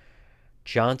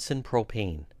 Johnson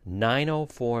Propane,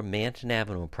 904 Manton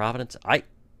Avenue in Providence.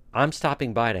 I'm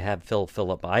stopping by to have Phil fill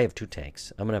up. I have 2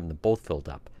 tanks. I'm going to have them both filled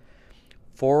up.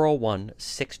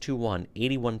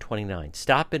 401-621-8129.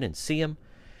 Stop in and see him.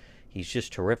 He's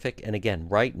just terrific. And again,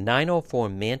 right 904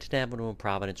 Manton Avenue in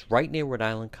Providence, right near Rhode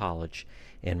Island College,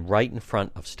 and right in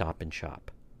front of Stop and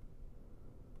Shop.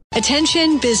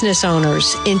 Attention business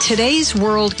owners. In today's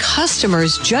world,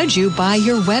 customers judge you by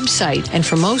your website. And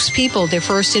for most people, their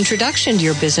first introduction to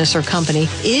your business or company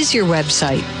is your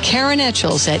website. Karen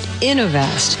Etchels at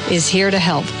Innovast is here to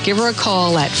help. Give her a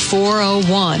call at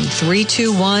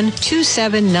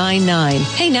 401-321-2799.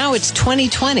 Hey, now it's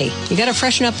 2020. You got to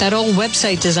freshen up that old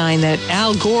website design that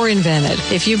Al Gore invented.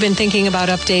 If you've been thinking about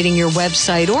updating your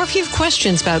website, or if you have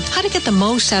questions about how to get the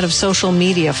most out of social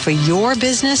media for your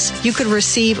business, you could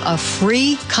receive a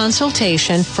free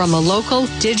consultation from a local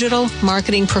digital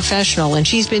marketing professional, and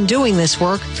she's been doing this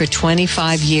work for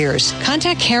 25 years.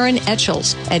 Contact Karen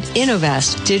Etchels at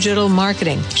Innovast Digital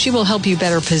Marketing. She will help you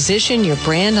better position your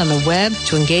brand on the web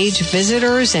to engage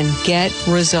visitors and get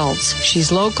results.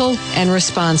 She's local and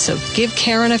responsive. Give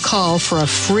Karen a call for a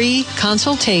free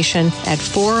consultation at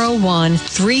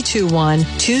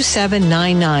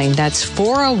 401-321-2799. That's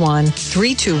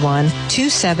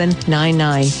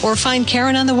 401-321-2799. Or find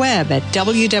Karen on the web at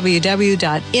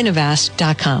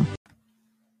www.innovast.com.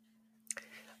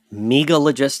 MEGA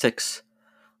Logistics.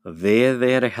 They're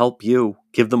there to help you.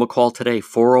 Give them a call today,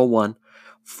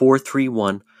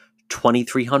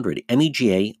 401-431-2300.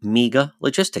 MEGA, MEGA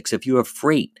Logistics. If you have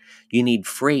freight, you need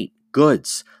freight,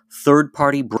 goods,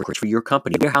 third-party brokerage for your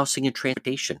company, warehousing and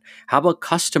transportation. How about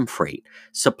custom freight,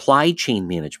 supply chain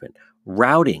management,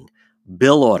 routing,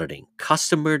 bill auditing,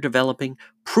 customer developing,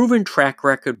 proven track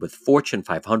record with Fortune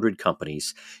 500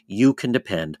 companies. You can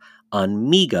depend on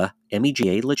MEGA,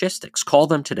 MEGA Logistics. Call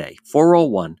them today,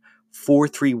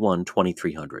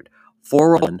 401-431-2300.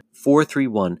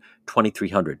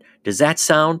 401-431-2300. Does that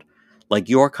sound like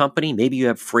your company? Maybe you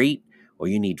have freight, or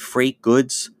you need freight,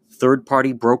 goods,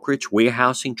 third-party brokerage,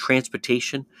 warehousing,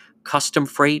 transportation, custom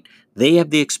freight. They have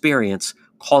the experience.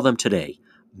 Call them today.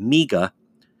 MEGA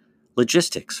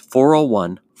Logistics,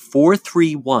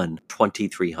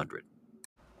 401-431-2300.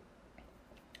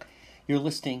 You're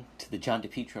listening to the John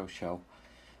DePietro Show.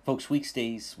 Folks,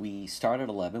 weekdays, we start at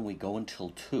 11, we go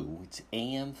until 2. It's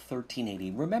AM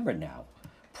 1380. Remember now,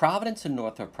 Providence and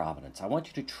North Providence, I want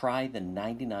you to try the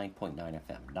 99.9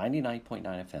 FM. 99.9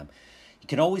 FM. You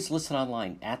can always listen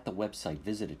online at the website.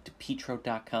 Visit it,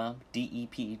 depetro.com,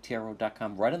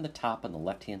 DEPETRO.com. Right on the top on the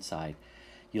left-hand side,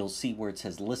 you'll see where it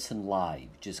says Listen Live.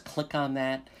 Just click on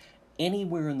that.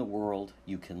 Anywhere in the world,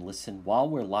 you can listen while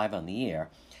we're live on the air.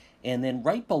 And then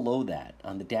right below that,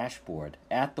 on the dashboard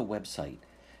at the website,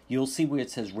 you'll see where it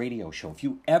says Radio Show. If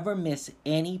you ever miss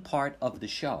any part of the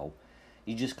show,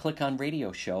 you just click on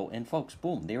Radio Show, and folks,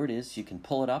 boom, there it is. You can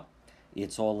pull it up.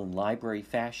 It's all in library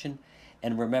fashion.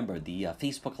 And remember, the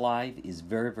Facebook Live is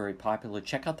very, very popular.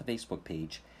 Check out the Facebook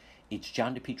page. It's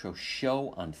John DePietro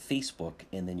Show on Facebook,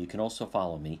 and then you can also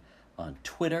follow me on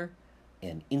Twitter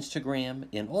and Instagram,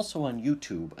 and also on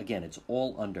YouTube. Again, it's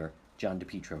all under John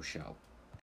DePietro Show.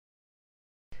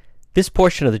 This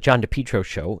portion of the John DePietro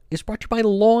Show is brought to you by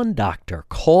Lawn Doctor.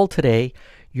 Call today.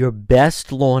 Your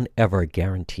best lawn ever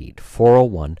guaranteed.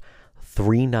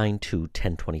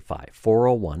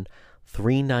 401-392-1025.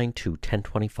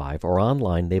 401-392-1025. Or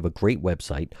online, they have a great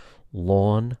website,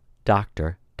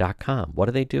 LawnDoctor.com. What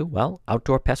do they do? Well,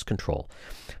 outdoor pest control,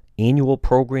 annual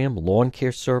program, lawn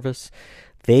care service.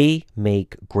 They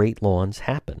make great lawns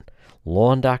happen.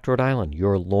 Lawn Doctor Rhode Island,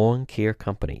 your lawn care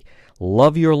company.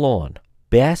 Love your lawn.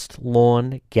 Best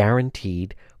lawn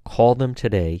guaranteed. Call them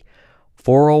today,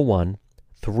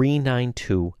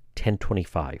 401-392-1025.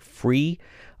 1025. Free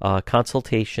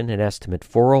consultation and estimate,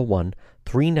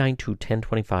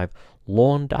 401-392-1025.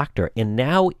 Lawn Doctor. And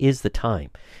now is the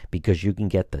time, because you can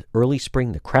get the early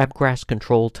spring, the crabgrass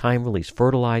control, time release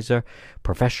fertilizer,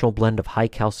 professional blend of high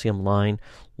calcium line.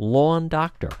 Lawn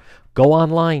Doctor. Go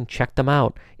online, check them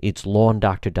out. It's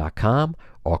lawndoctor.com,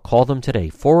 or call them today,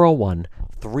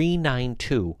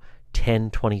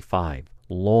 401-392-1025.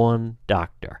 Lawn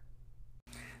Doctor.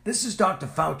 This is Dr.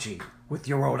 Fauci with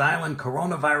your Rhode Island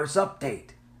coronavirus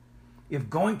update. If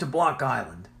going to Block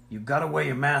Island, you've got to wear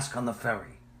your mask on the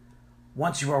ferry.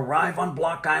 Once you arrive on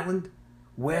Block Island,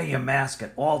 wear your mask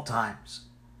at all times.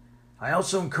 I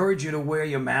also encourage you to wear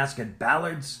your mask at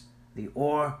Ballard's, the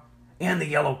Oar, and the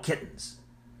Yellow Kittens.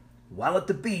 While at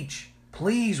the beach,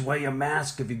 please wear your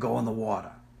mask if you go in the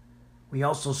water. We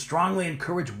also strongly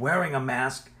encourage wearing a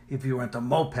mask if you rent a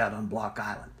moped on Block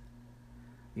Island.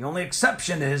 The only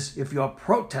exception is if you're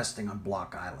protesting on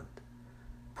Block Island.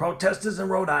 Protesters in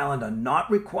Rhode Island are not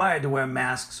required to wear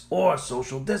masks or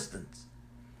social distance.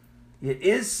 It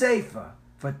is safer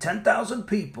for 10,000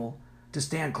 people to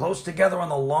stand close together on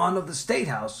the lawn of the State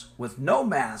House with no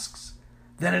masks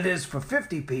than it is for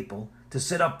 50 people to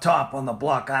sit up top on the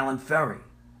Block Island ferry.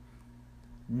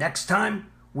 Next time,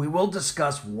 we will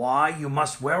discuss why you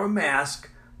must wear a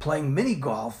mask playing mini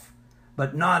golf,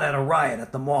 but not at a riot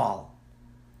at the mall.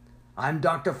 I'm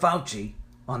Dr. Fauci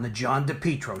on the John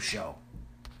DePietro Show.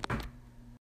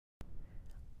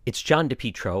 It's John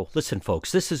DePietro. Listen,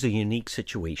 folks, this is a unique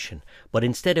situation, but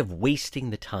instead of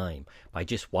wasting the time by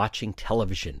just watching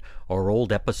television or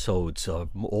old episodes of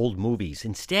old movies,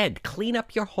 instead, clean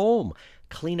up your home,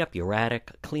 clean up your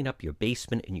attic, clean up your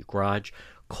basement and your garage.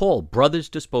 Call Brothers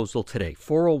Disposal today,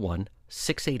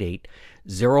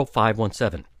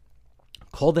 401-688-0517.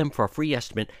 Call them for a free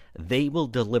estimate. They will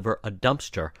deliver a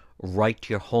dumpster right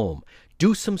to your home.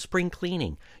 Do some spring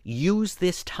cleaning. Use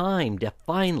this time to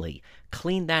finally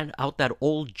clean that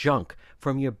old junk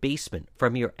from your basement,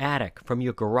 from your attic, from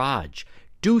your garage.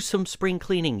 Do some spring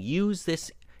cleaning. Use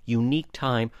this unique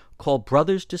time. Call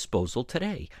Brothers Disposal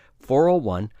today,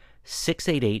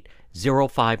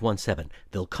 401-688-0517.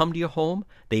 They'll come to your home.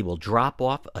 They will drop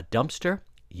off a dumpster.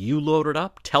 You load it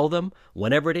up, tell them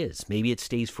whenever it is. Maybe it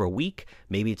stays for a week,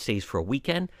 maybe it stays for a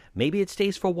weekend, maybe it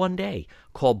stays for one day.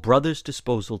 Call Brothers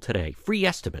Disposal today. Free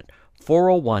estimate,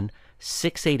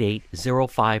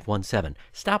 401-688-0517.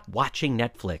 Stop watching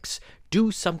Netflix.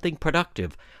 Do something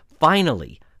productive.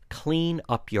 Finally, clean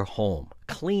up your home.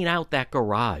 Clean out that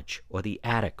garage or the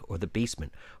attic or the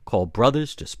basement. Call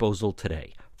Brothers Disposal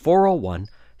today,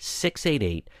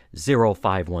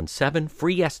 401-688-0517.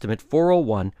 Free estimate,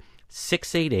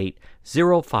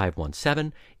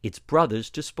 401-688-0517. It's Brothers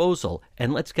Disposal,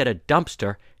 and let's get a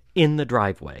dumpster in the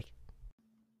driveway.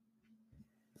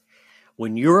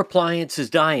 When your appliance is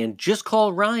dying, just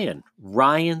call Ryan.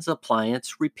 Ryan's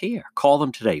Appliance Repair. Call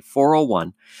them today,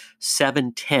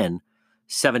 401-710-7096.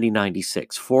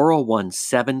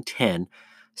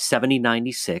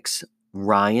 401-710-7096.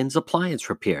 Ryan's Appliance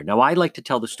Repair. Now, I like to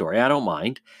tell the story. I don't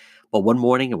mind. But one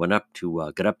morning, I got up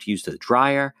to use the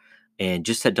dryer, and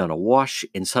just had done a wash,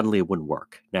 and suddenly it wouldn't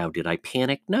work. Now, did I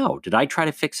panic? No. Did I try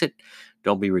to fix it?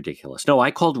 Don't be ridiculous. No,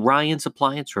 I called Ryan's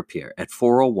Appliance Repair at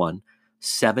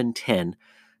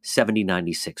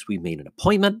 401-710-7096. We made an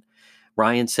appointment.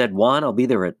 Ryan said, Juan, I'll be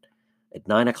there at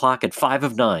 9 o'clock at 5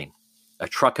 of 9. A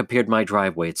truck appeared in my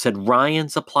driveway. It said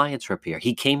Ryan's Appliance Repair.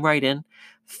 He came right in,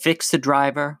 fixed the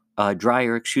dryer,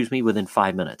 within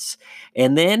 5 minutes.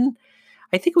 And then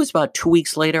I think it was about 2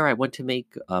 weeks later, I went to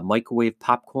make microwave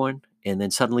popcorn, and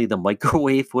then suddenly the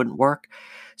microwave wouldn't work.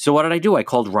 So what did I do? I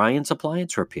called Ryan's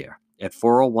Appliance Repair at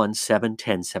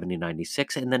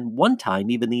 401-710-7096. And then one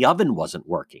time, even the oven wasn't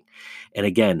working. And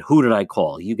again, who did I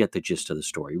call? You get the gist of the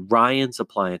story. Ryan's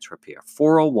Appliance Repair,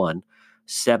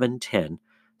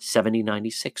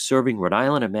 401-710-7096, serving Rhode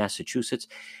Island and Massachusetts.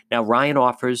 Now, Ryan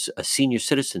offers a senior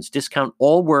citizens discount.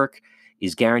 All work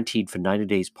is guaranteed for 90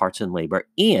 days, parts and labor,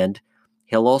 and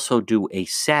he'll also do a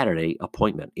Saturday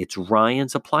appointment. It's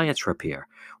Ryan's Appliance Repair.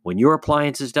 When your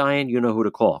appliance is dying, you know who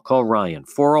to call. Call Ryan,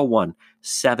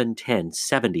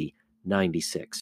 401-710-7096.